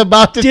 he's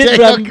about to take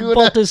Okudah.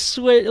 About to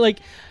switch,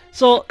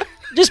 so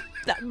just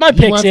my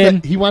pick's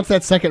in. He wants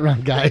that second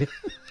round guy.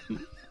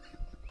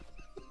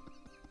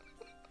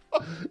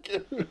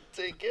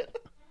 Take it.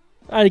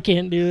 I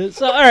can't do this.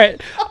 So, all right.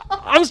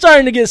 I'm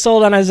starting to get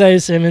sold on Isaiah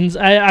Simmons.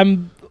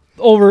 I'm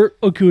over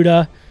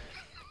Okudah,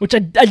 which I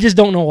just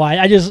don't know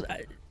why.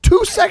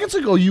 2 seconds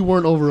ago, you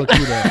weren't over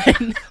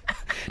Okudah.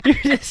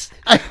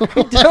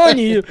 I'm telling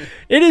you,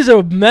 it is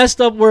a messed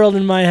up world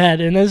in my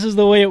head, and this is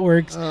the way it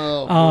works.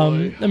 Oh,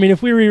 boy. I mean,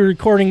 if we were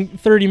recording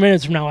 30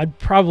 minutes from now, I'd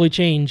probably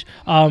change.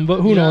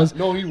 But who knows?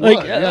 No, he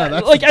would. Yeah,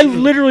 that's I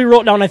literally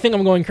wrote down, I think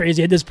I'm going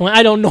crazy at this point.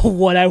 I don't know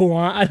what I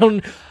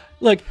want.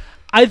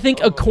 I think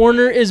a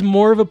corner is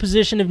more of a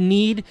position of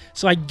need,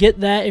 so I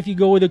get that if you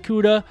go with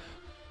Okudah.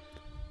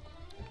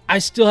 I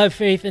still have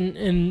faith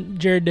in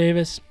Jared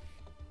Davis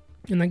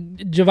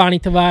and Giovanni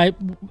Tavai.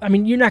 I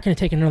mean, you're not going to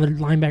take another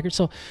linebacker,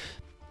 so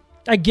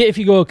I get if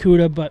you go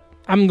Okudah, but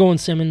I'm going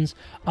Simmons.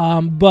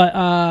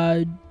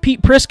 But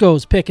Pete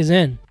Prisco's pick is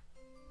in.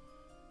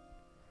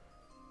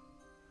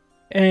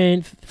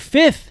 And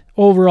 5th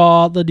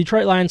overall, the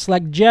Detroit Lions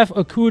select Jeff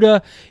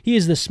Okudah. He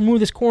is the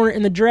smoothest corner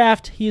in the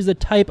draft. He is the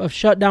type of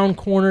shutdown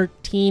corner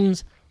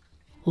teams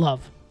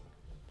love.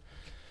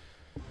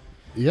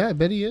 Yeah, I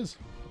bet he is.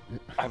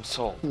 I'm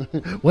sold.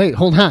 Wait,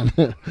 hold on.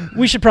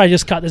 We should probably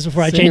just cut this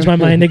before I change my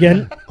mind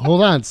again.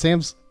 Hold on,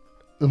 Sam's...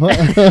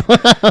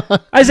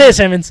 Isaiah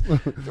Simmons.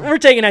 We're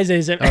taking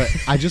Isaiah Simmons. All right,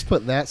 I just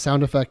put that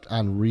sound effect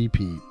on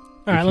repeat.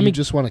 All right, if you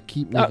just want to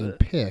keep making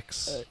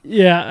picks.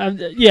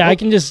 I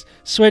can just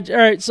switch. All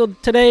right, so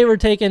today we're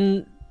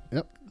taking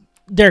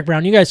Derek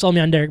Brown. You guys sold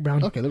me on Derek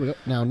Brown. Okay, there we go.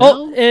 Now,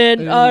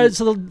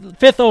 so the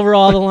 5th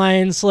overall, the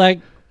Lions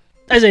select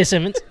Isaiah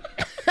Simmons.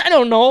 I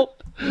don't know.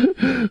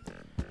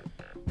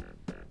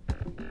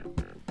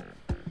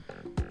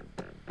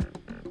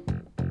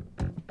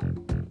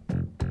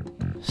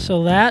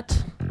 So that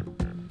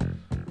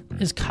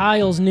is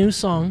Kyle's new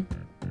song.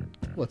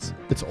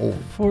 It's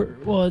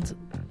old.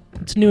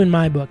 It's new in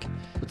my book.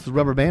 It's the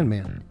Rubber Band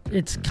Man.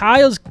 It's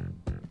Kyle's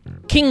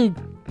King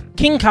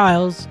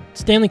Kyle's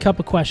Stanley Cup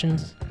of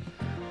questions.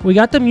 We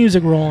got the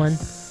music rolling.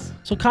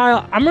 So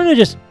Kyle,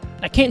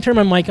 I can't turn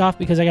my mic off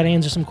because I got to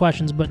answer some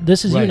questions, but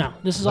this is you now.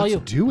 This is all you.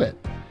 Let's do it.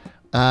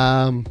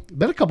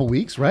 Been a couple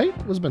weeks, right?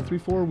 It's been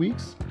 3-4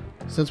 weeks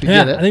since we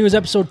did it. I think it was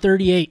episode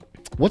 38.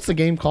 What's the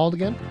game called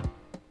again?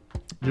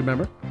 Do you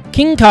remember?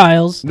 King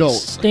Kyle's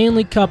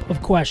Stanley Cup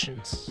of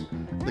questions.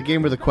 The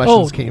game where the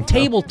questions came from.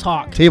 Table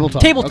talk. Table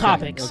talk. Table Okay,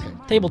 topics. okay.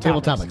 Table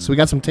topics. So we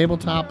got some table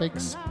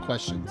topics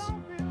questions. All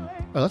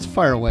right, let's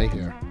fire away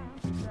here.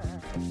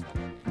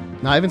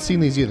 Now, I haven't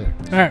seen these either.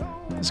 All right.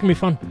 It's going to be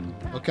fun.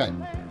 Okay.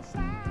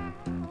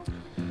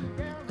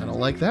 I don't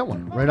like that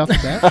one. Right off the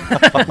bat.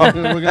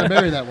 We're going to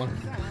bury that one.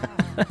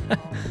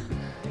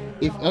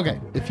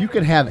 If you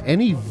could have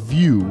any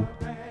view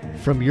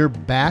from your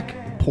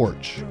back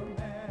porch,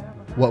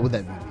 what would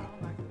that be?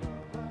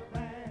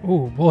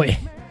 Oh, boy.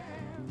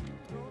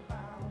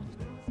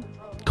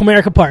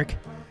 Comerica Park.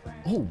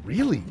 Oh,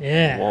 really?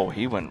 Yeah. Whoa,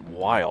 he went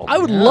wild. I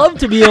would love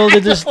to be able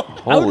to just... I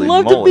would Holy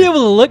love to moly. be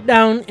able to look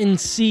down and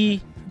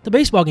see the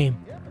baseball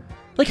game.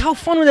 Like, how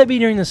fun would that be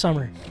during the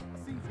summer?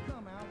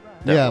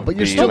 Yeah, but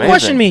you're be still... Don't amazing.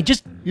 question me.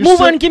 Just You're move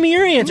still- on and give me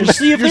your answers.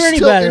 See if You're they're any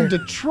still better. in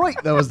Detroit,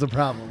 that was the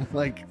problem.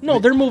 No,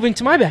 they're moving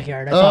to my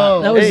backyard. I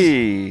thought. That was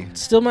Hey,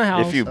 still my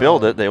house. if you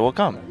build it, they will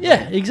come.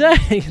 Yeah,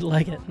 exactly.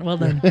 Like it. Well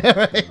done.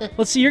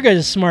 Let's see your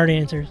guys' smart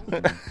answers.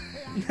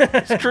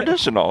 It's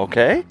traditional,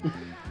 okay?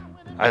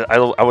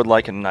 I would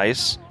like a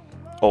nice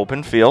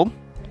open field,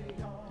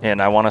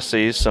 and I want to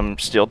see some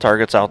steel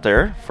targets out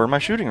there for my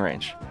shooting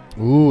range.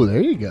 Ooh,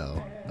 there you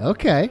go.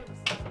 Okay.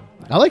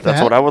 I like that.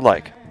 That's what I would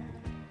like.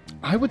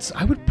 I would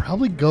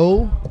probably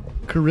go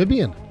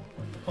Caribbean.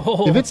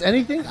 Oh, If it's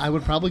anything, I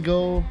would probably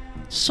go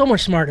so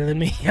much smarter than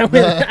me. I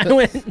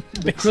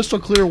went the crystal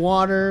clear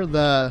water,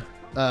 the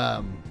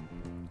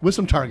with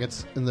some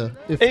targets in the.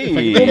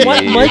 Hey.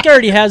 Well, Mike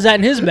already has that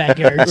in his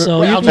backyard,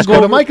 so you I'll can just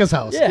go to Micah's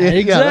house. Yeah, that's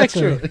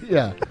exactly. true.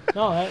 Yeah.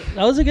 No,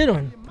 that was a good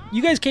one.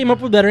 You guys came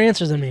up with better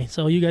answers than me,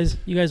 so you guys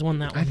won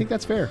that one. I think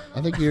that's fair.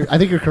 I think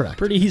you're correct.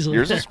 Pretty easily.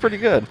 Yours is pretty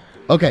good.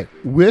 Okay,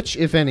 which,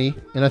 if any,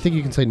 and I think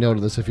you can say no to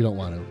this if you don't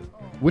want to,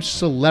 which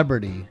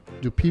celebrity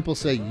do people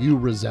say you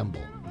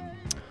resemble?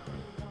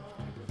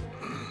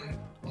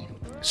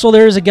 So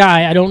there's a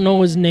guy, I don't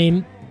know his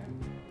name,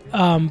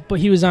 but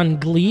he was on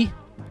Glee.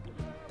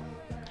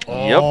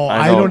 Yep,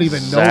 I know don't even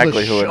exactly know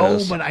the who show, it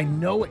is. but I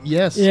know it.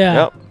 Yes. Yeah.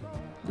 Yep.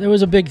 There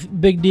was a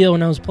big deal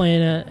when I was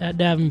playing at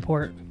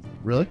Davenport.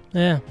 Really?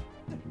 Yeah.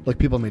 Like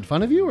people made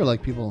fun of you, or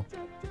like people,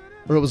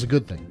 or it was a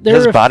good thing? There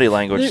His were a body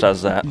language there-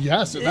 says that.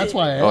 Yes, that's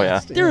why I Oh, yeah.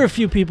 asked. There were a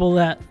few people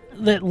that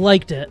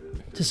liked it,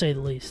 to say the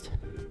least.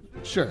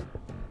 Sure.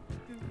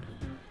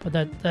 But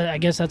that I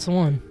guess that's the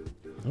one.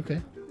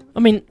 Okay. I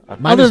mean,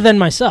 Mine other is- than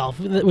myself,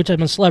 which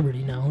I'm a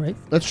celebrity now, right?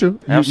 That's true.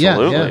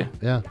 Absolutely.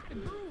 Yeah.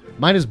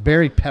 Mine is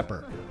Barry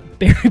Pepper.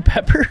 Barry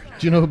Pepper?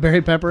 Do you know who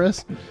Barry Pepper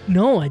is?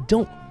 No, I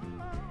don't.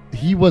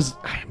 He was,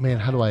 man,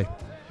 how do I...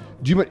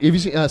 have you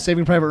seen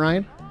Saving Private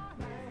Ryan?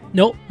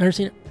 Nope, never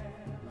seen it.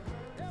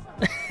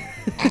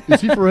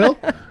 Is he for real?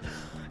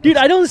 Dude,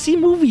 I don't see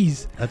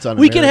movies. That's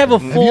We can have a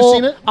Have you full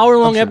seen it?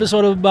 hour-long I'm sure.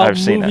 episode about I've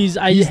seen it. movies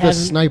I He's the haven't.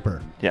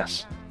 sniper.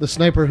 Yes. The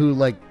sniper who,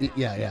 like,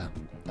 yeah.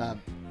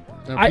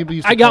 People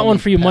used to I got call one him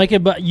for you, Pep. Micah,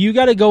 but you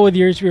got to go with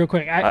yours real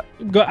quick.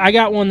 I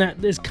got one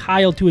that is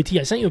Kyle to a T.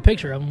 I sent you a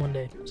picture of him one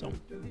day. So,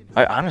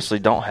 I honestly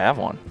don't have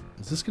one.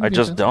 Is this gonna I be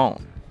just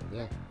offensive? don't.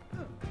 Yeah.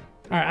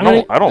 all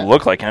right, I don't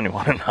look like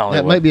anyone in Hollywood.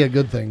 That might be a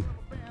good thing.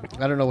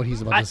 I don't know what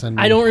he's about to send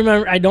me. I don't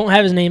remember. I don't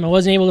have his name. I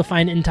wasn't able to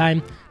find it in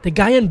time. The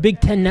guy on Big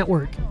Ten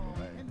Network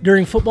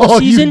during football Oh,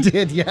 season. you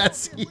did,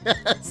 yes.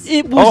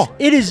 It was. Oh.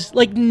 It is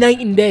like night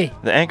and day.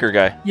 The anchor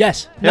guy.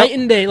 Yes, Yep. night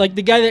and day. Like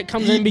the guy that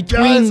comes in He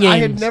between does. games. I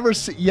had never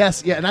seen...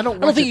 Yes, yeah, and I don't I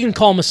don't watch think it. you can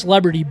call him a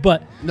celebrity,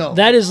 but No.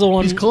 that is the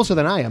one. He's closer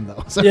than I am,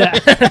 though. So- Yeah.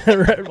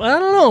 Right. Well, I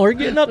don't know. We're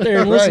getting up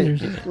there in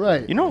listeners.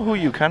 Right. You know who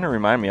you kind of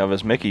remind me of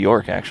is Mickey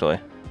York, actually.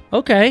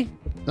 Okay.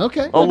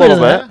 Okay. A Bit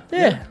little of bit.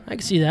 that. Yeah, I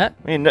can see that.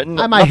 I mean,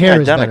 My nothing hair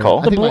is better. identical.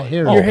 I think my blo-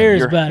 hair your is hair is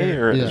your better.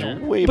 hair is Yeah.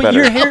 way But better.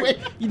 your hair,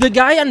 the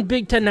guy on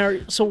Big Ten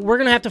Network. So we're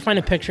gonna have to find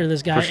a picture of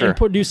this guy For sure.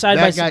 and do side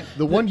by That guy, side.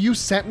 the one you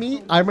sent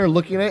me, I remember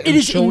looking at it. It and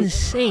is showing,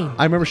 insane.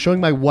 I remember showing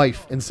my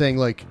wife and saying,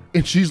 like,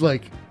 and she's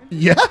like,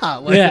 yeah.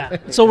 Like, Yeah.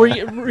 So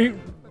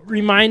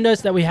remind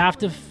us that we have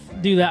to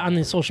do that on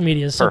the social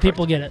media so Perfect.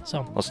 people get it.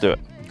 So Let's do it.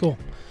 cool.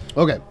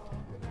 Okay.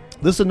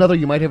 This is another,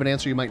 you might have an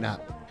answer, you might not.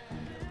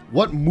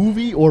 What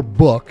movie or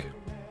book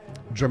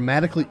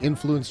dramatically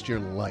influenced your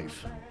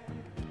life?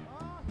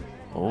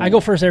 Oh, I go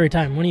first every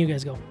time. When do you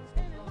guys go?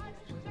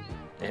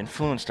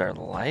 influenced our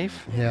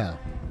life. Yeah.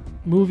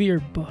 Movie or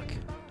book?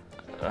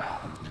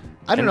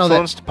 I don't know that.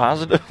 Influenced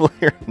positively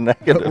or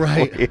negatively.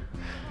 Right.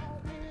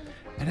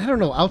 And I don't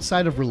know,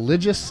 outside of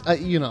religious,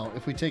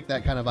 if we take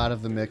that kind of out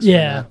of the mix, we're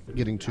Yeah. not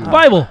getting too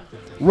Bible.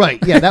 right.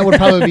 Yeah, that would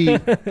probably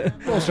be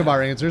most of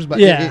our answers. But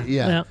Yeah.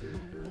 yeah.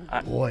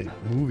 Boy,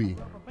 movie.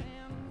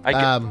 I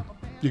get,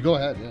 You go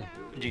ahead.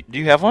 Yeah. do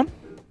you have one?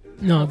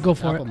 No, go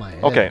for Top it. of my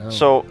head, Okay, no.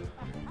 so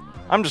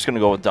I'm just gonna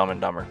go with Dumb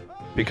and Dumber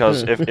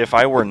because if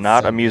I were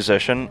not a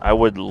musician, I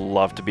would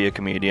love to be a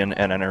comedian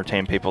and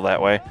entertain people that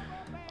way.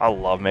 I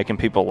love making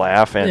people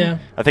laugh, and Yeah.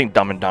 I think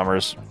Dumb and Dumber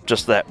is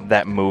just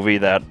that movie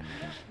that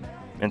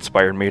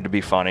inspired me to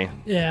be funny.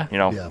 Yeah.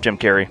 Yeah. Jim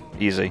Carrey,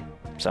 easy.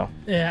 So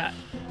Yeah.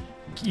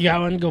 You got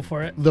one? Go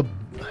for it. the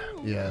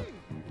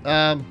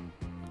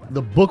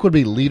book would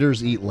be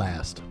Leaders Eat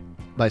Last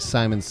by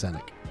Simon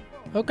Sinek,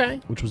 Okay.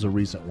 which was a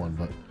recent one,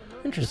 but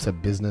it's Interesting. a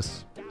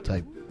business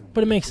type.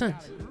 But it makes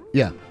sense.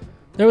 Yeah.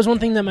 There was one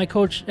thing that my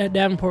coach at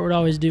Davenport would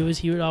always do is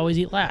he would always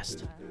eat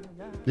last,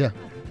 Yeah.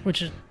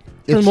 which is for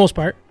It's- the most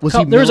part. was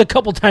he There was mil- a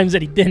couple times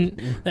that he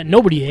didn't, that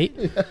nobody ate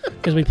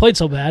because we played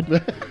so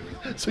bad.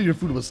 So your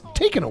food was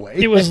taken away.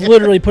 It was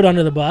literally put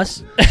under the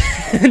bus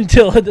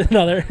until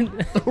another.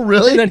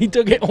 Really? And then he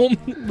took it home.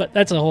 But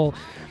that's a whole.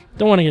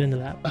 Don't want to get into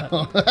that.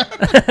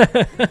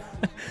 But.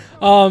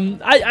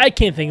 I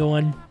can't think of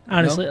one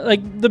honestly. No?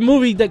 Like the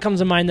movie that comes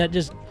to mind that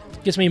just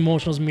gets me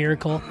emotional is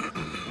Miracle.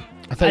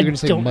 I thought you were going to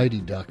say don't- Mighty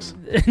Ducks.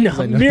 No,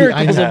 I know-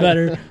 Miracle's I a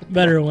know.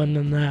 better one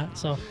than that.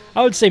 So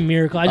I would say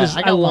Miracle. I got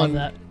love one.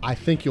 that. I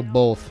think you'll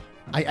both.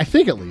 I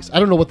think at least. I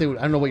don't know what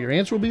your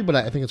answer will be, but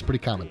I think it's pretty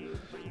common.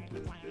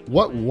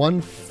 What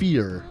one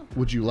fear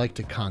would you like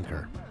to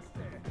conquer?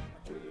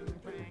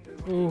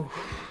 Ooh.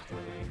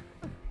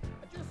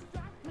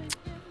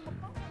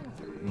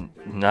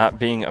 not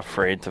being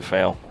afraid to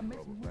fail,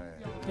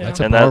 Yeah. That's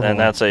a and powerful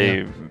that's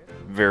a one.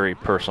 very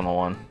personal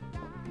one.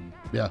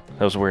 Yeah.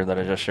 That was weird that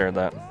I just shared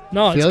that.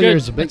 No, it's Failure good.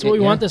 is a big. That's what we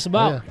yeah, want this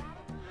about. yeah.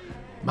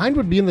 Mine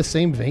would be in the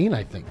same vein.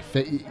 I think.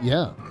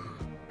 Yeah.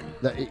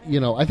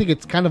 I think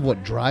it's kind of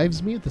what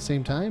drives me at the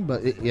same time.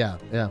 But yeah.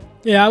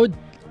 Yeah, I would.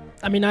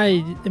 I mean, I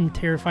am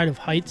terrified of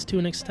heights to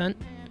an extent.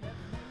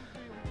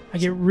 I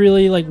get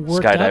really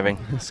worked up.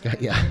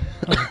 Skydiving. Yeah.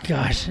 Oh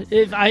gosh,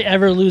 if I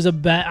ever lose a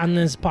bet on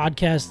this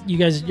podcast,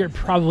 you're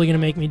probably gonna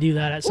make me do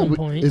that at some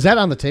point. Is that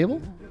on the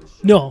table?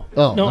 No,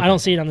 Oh, no, okay. I don't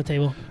see it on the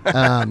table.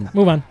 Um,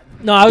 Move on.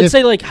 No, I would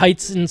say like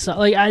heights and stuff.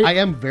 Like I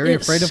am very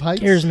it afraid of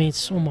heights. Scares me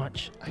so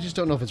much. I just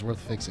don't know if it's worth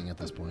fixing at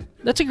this point.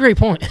 That's a great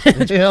point.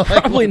 You know, like,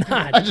 Probably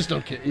not. I just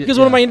don't care. Because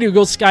what am I going to do?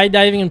 Go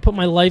skydiving and put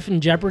my life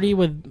in jeopardy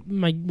with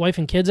my wife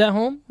and kids at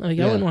home? Like,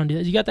 I wouldn't want to do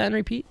that. You got that in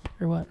repeat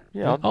or what?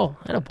 Yeah.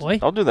 Atta boy.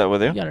 I'll do that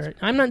with you. You got it right.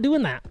 I'm not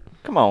doing that.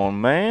 Come on,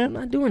 I'm man.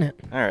 not doing it.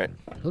 All right.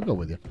 He'll go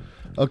with you.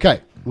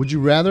 Okay. Would you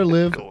rather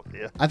live? Go with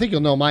you. I think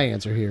you'll know my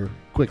answer here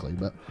quickly,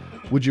 but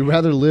would you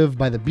rather live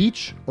by the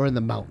beach or in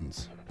the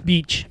mountains?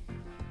 Beach.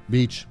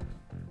 Beach.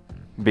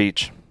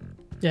 Beach.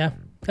 Yeah,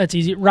 that's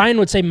easy. Ryan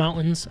would say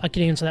mountains. I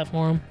could answer that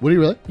for him. Would he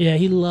really? Yeah,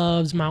 he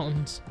loves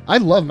mountains. I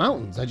love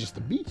mountains. I just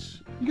the beach.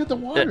 You got the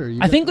water. You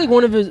I got- think like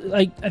one of his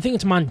I think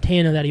it's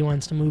Montana that he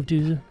wants to move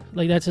to.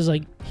 Like that's his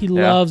he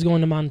loves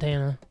going to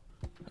Montana.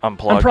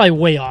 Unplugged. I'm probably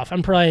way off.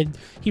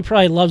 He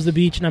probably loves the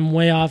beach and I'm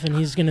way off and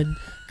he's gonna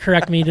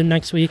correct me to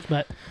next week.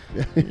 But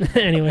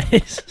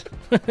anyways,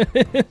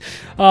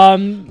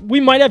 we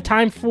might have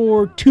time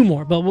for two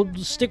more, but we'll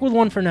stick with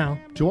one for now.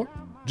 two more.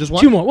 Just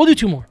one. Two more. We'll do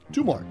two more.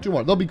 Two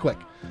more. They'll be quick.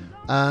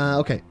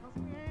 Okay.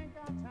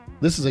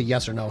 This is a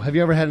yes or no. Have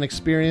you ever had an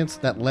experience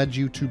that led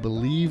you to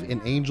believe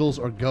in angels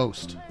or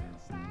ghosts?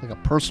 Like a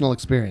personal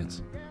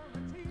experience.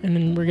 And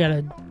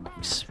then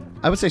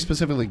I would say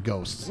specifically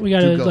ghosts. we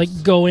gotta Two like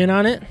ghosts. go in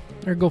on it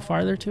or go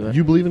farther to it.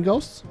 You believe in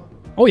ghosts?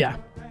 Oh yeah.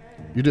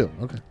 You do.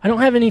 Okay. I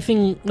don't have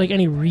anything like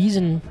any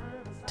reason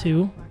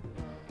to.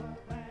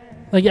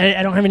 Like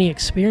I don't have any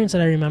experience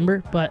that I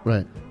remember, but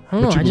Right. I don't But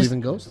know. you I believe just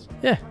in ghosts?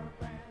 yeah.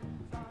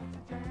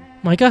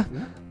 Micah?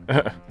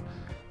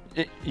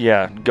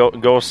 Yeah.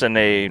 Ghosts in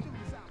a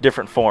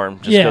different form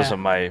just Yeah. because of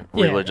my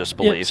religious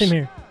beliefs. Yeah, same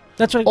here.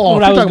 That's what, Oh,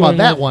 what if I you're was talking about going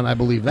that with. one, I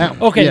believe that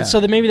one. Okay, Yeah. so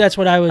then maybe that's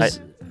what I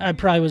was. I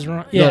probably was wrong.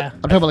 No, Yeah.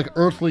 I'm talking about like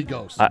earthly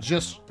ghosts. I-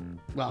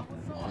 Well,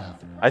 yeah.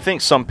 I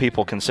think some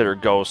people consider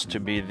ghosts to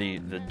be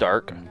the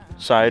dark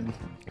side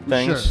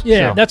things. Sure.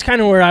 Yeah, So- that's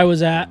kind of where I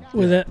was at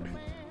with it.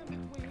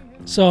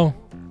 So,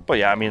 But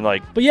yeah, I mean,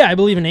 like, but yeah, I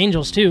believe in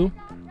angels too.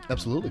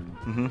 Absolutely.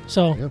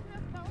 So, Yeah.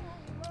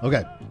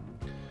 Okay.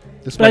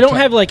 This but I might don't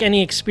ta- have like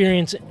any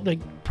experience like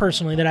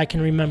personally that I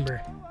can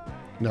remember.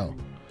 No.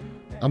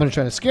 I'm going to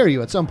try to scare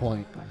you at some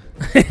point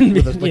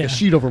with a, like Yeah. a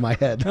sheet over my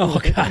head. Oh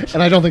gosh.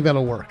 And I don't think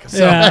that'll work.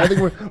 So Yeah. I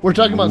think we're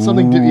talking about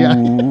something. Yeah.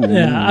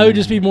 Yeah, I would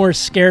just be more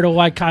scared of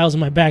why Kyle's in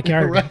my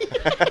backyard. Right.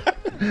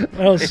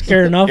 I was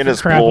scared enough in for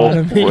his crap pool out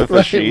of me. with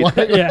a sheet. Why-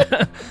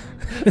 Yeah.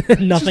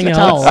 Nothing Just a else.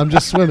 towel. I'm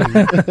just swimming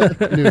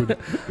nude.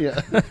 Yeah.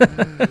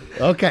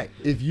 Okay.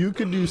 If you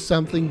could do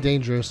something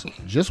dangerous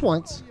just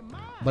once,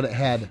 but it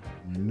had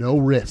no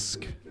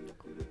risk,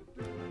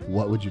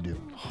 what would you do?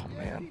 Oh,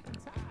 man.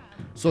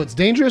 So it's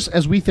dangerous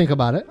as we think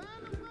about it,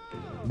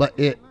 but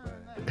it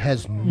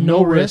has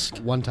No risk.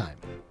 one time.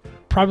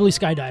 Probably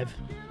skydive.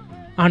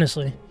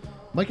 Honestly.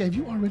 Micah, have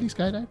you already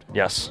skydived?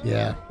 Yes.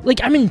 Yeah. Like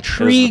I'm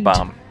intrigued.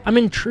 bomb. I'm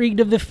intrigued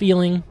of the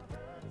feeling,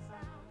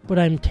 but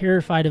I'm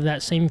terrified of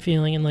that same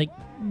feeling. And like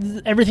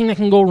everything that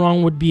can go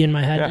wrong would be in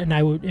my head. Yeah. And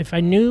I would, if I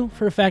knew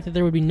for a fact that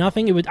there would be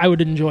nothing, I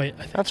would enjoy it.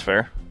 I think. That's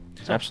fair.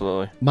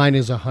 Absolutely. Mine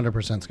is 100%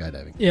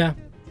 skydiving. Yeah,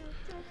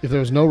 If there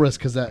was no risk,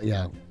 because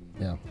yeah.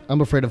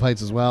 I'm afraid of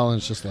heights as well, and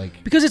it's just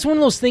like, because it's one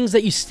of those things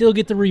that you still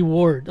get the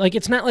reward. Like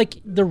it's not like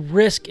the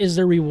risk is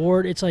the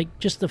reward. It's like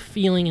just the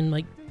feeling and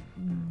like.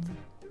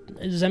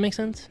 Does that make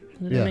sense?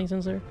 Does Yeah. that make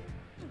sense there?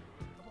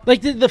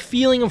 Like the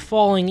feeling of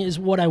falling is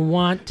what I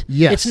want.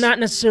 Yes. It's not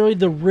necessarily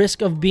the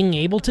risk of being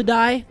able to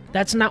die.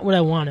 That's not what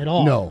I want at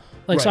all. No.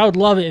 Like, so Right. I would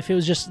love it if it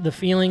was just the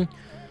feeling.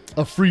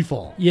 a free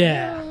fall.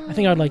 Yeah. I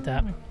think I would like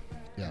that.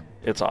 Yeah.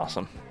 It's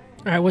awesome.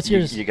 All right. What's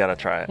yours? You got to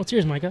try it. What's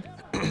yours, Micah?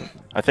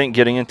 I think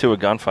getting into a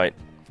gunfight.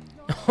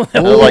 Oh,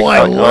 like I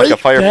a like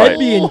firefight. That'd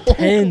be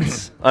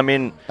intense. I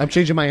mean, I'm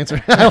changing my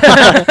answer.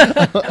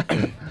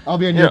 I'll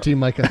be on your Yeah. team,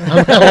 Micah.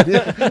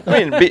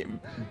 I mean,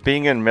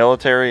 being in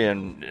military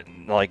and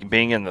like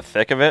being in the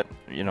thick of it,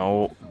 you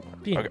know,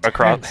 Be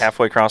across intense.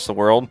 halfway across the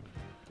world.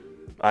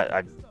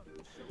 I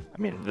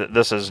mean,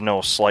 this is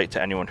no slight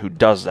to anyone who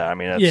does that. I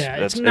mean,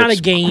 It's not a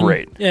game.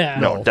 Great. Yeah.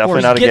 No, of definitely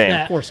course. not a Get game.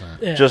 that. Of course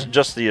not. Yeah.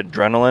 Just the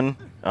adrenaline,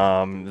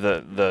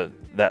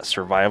 that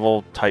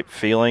survival type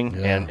feeling,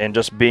 Yeah. and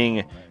just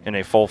being in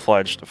a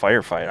full-fledged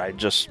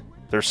firefight.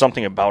 There's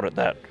something about it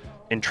that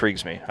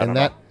intrigues me. I don't And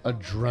know. that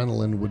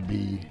adrenaline would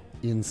be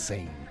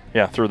insane.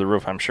 Yeah, through the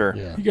roof, I'm sure.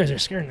 Yeah. You guys are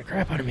scaring the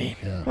crap out of me.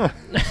 Yeah.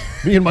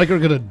 Me and Mike are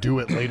gonna do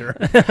it later.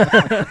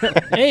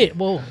 Hey,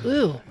 well,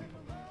 ew.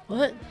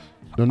 What?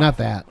 No, not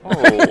that.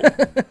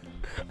 Oh,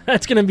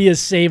 That's going to be a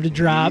saved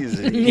drop.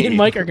 Easy. Me and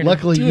Mike are going to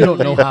Luckily, do you it don't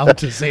know later. how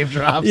to save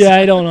drops. Yeah,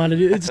 I don't know how to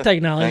do it. It's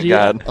technology.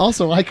 thank God.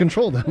 Also, I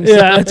control them.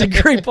 Yeah, that's a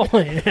great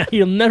point.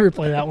 You'll never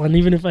play that one,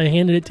 even if I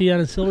handed it to you on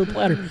a silver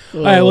platter.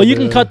 All right, well, you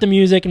can man. cut the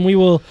music, and we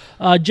will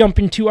jump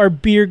into our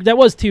beer. That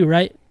was 2,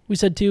 right? We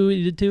said 2.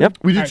 You did 2? Yep.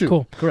 We did All right, 2.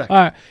 Cool. Correct. All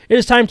right. It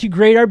is time to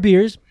grade our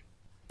beers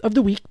of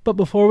the week. But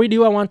before we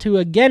do, I want to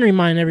again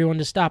remind everyone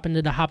to stop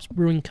into the Hops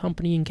Brewing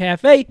Company and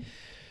Cafe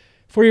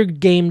for your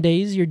game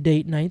days, your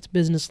date nights,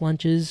 business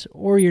lunches,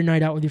 or your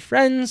night out with your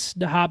friends.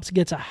 The Hops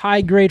gets a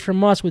high grade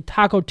from us with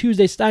Taco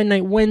Tuesday, Stein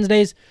Night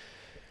Wednesdays,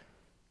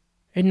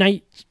 and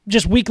night,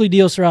 just weekly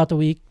deals throughout the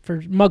week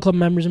for Mug Club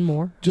members and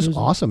more. Just It was-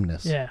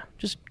 awesomeness. Yeah,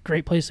 just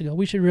great place to go.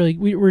 We should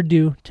we're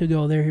due to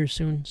go there here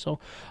soon. So,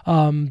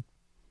 and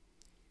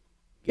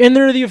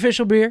they're the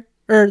official beer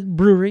or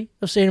brewery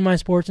of State of My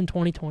Sports in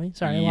 2020.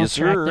 Sorry, I Yes, lost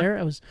track sir. there.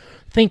 I was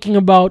thinking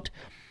about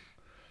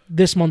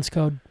this month's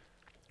code.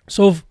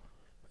 So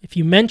if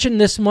you mention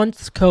this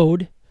month's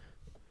code,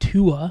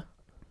 TUA,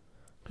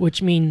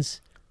 which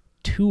means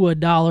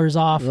 $2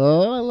 off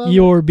Oh, I love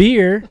your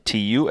beer,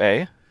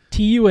 TUA.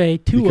 TUA,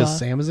 it. TUA. Because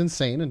Sam is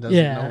insane and doesn't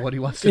know what he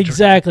wants to drink.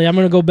 Exactly. I'm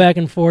going to go back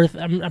and forth.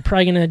 I'm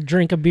probably going to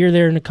drink a beer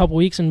there in a couple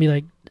weeks and be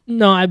like,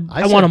 no, I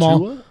said want them all.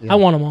 Tua? Yeah. I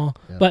want them all.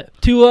 Yeah.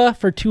 But TUA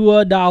for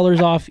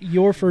 $2 off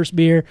your first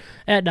beer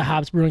at the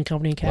Hobbs Brewing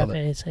Company and Love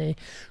Cafe. It's a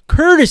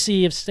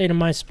courtesy of State of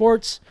My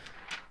Sports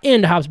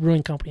and Hobbs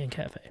Brewing Company and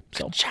Cafe.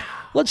 So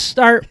let's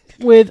start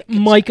with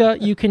Micah.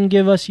 You can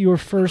give us your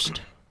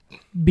first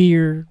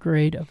beer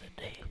grade of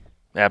the day.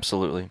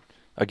 Absolutely.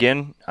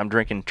 Again, I'm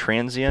drinking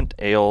Transient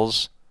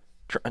Ales.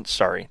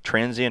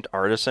 Transient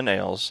Artisan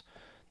Ales.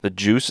 The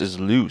juice is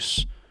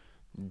loose.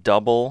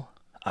 Double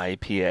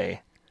IPA.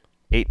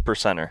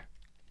 8%er.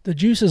 The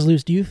juice is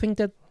loose. Do you think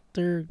that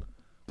they're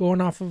going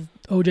off of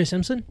O.J.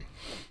 Simpson?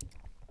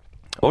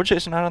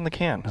 OJ's not on the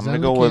can. I'm that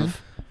going to on go the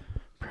with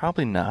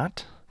probably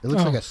not. It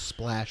looks Oh. like a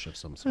splash of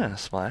some sort. Yeah,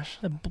 splash.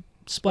 A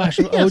splash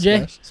of Yeah,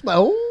 O.J.?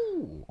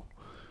 Oh.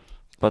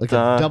 But Like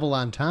a double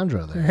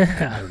entendre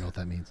there. I don't know what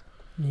that means.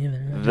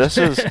 Neither. this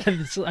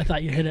is I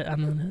thought you hit it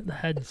on the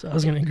head, so I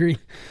was going to agree.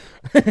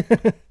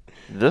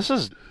 this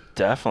is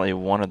definitely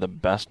one of the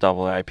best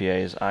double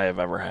IPAs I have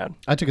ever had.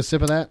 I took a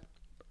sip of that.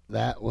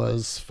 That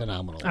was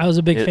phenomenal. I was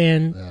a big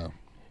fan. Yeah.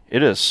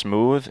 It is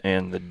smooth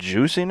and the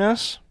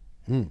juiciness.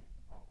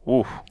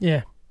 Ooh,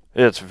 Yeah,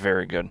 it's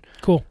very good.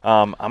 cool.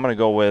 I'm gonna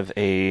go with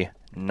a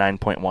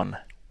 9.1.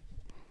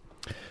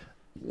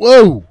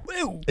 Whoa.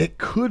 It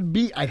could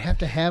be. I'd have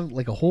to have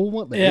like a whole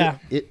one. But Yeah.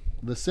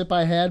 The sip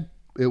I had,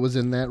 it was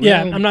in that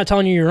Yeah, realm. I'm not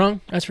telling you you're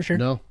wrong. That's for sure.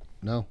 No.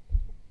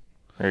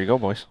 There you go,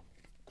 boys.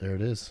 There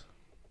it is.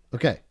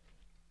 Okay.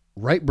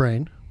 Right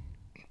Brain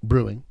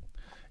Brewing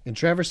in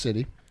Traverse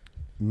City,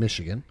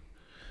 Michigan.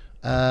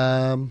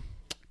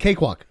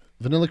 Cakewalk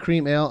Vanilla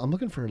Cream Ale. I'm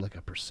looking for like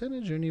a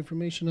percentage or any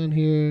information on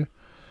here.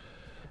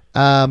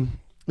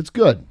 It's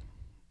good.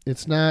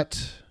 It's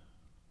not.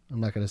 I'm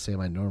not going to say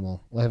my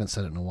normal. Well, I haven't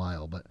said it in a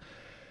while, but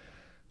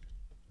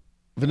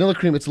vanilla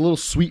cream. It's a little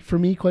sweet for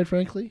me, quite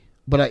frankly.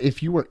 But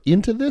if you were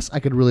into this, I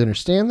could really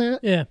understand that.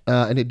 Yeah.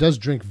 And it does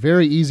drink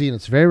very easy and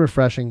it's very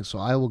refreshing. So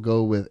I will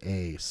go with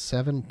a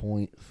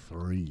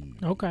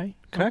 7.3. Okay.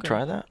 Can I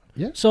try that?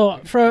 So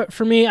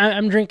for me,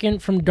 I'm drinking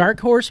from Dark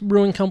Horse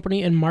Brewing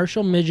Company in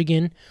Marshall,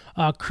 Michigan.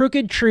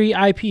 Crooked Tree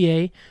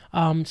IPA,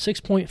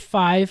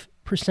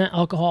 6.5%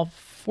 alcohol,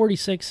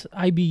 46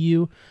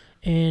 IBU,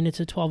 and it's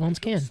a 12-ounce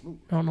can.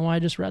 I don't know why I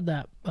just read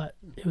that, but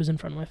it was in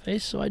front of my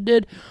face, so I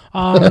did.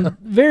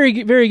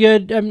 Very, very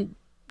good.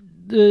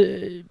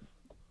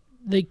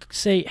 They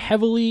say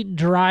heavily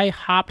dry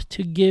hopped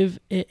to give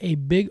it a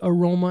big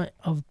aroma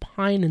of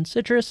pine and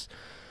citrus.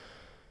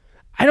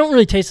 I don't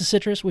really taste the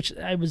citrus, which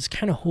I was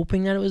kind of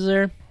hoping that it was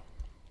there.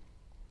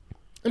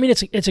 I mean,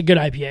 it's a good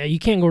IPA. You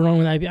can't go wrong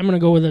with IPA. I'm going to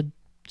go with a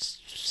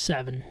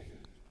 7.0.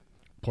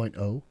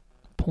 0.0.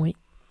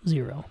 It's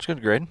a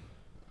good grade.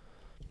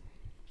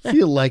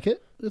 Feel like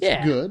it. It's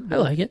Yeah, good. I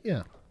like it.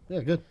 Yeah.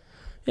 Yeah, good.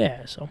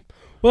 Yeah, so.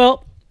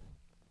 Well,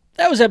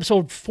 that was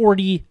episode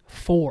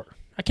 44.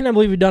 I cannot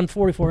believe we've done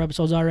 44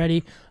 episodes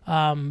already.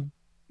 And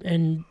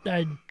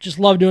I just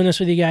love doing this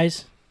with you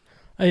guys.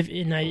 I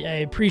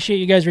appreciate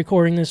you guys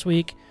recording this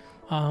week.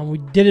 We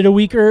did it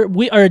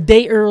a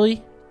day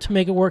early to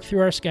make it work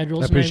through our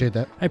schedules. I appreciate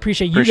that. I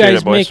appreciate you Appreciate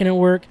guys it, boys. making it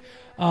work.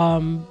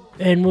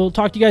 And we'll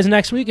talk to you guys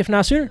next week, if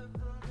not sooner.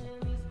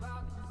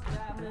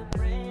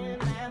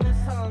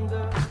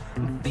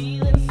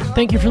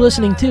 Thank you for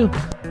listening, too.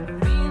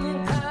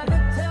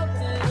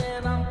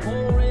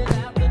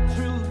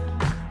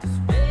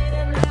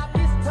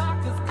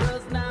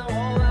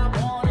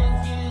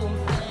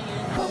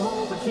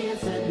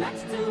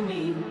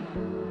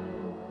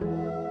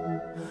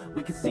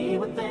 We can see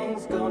what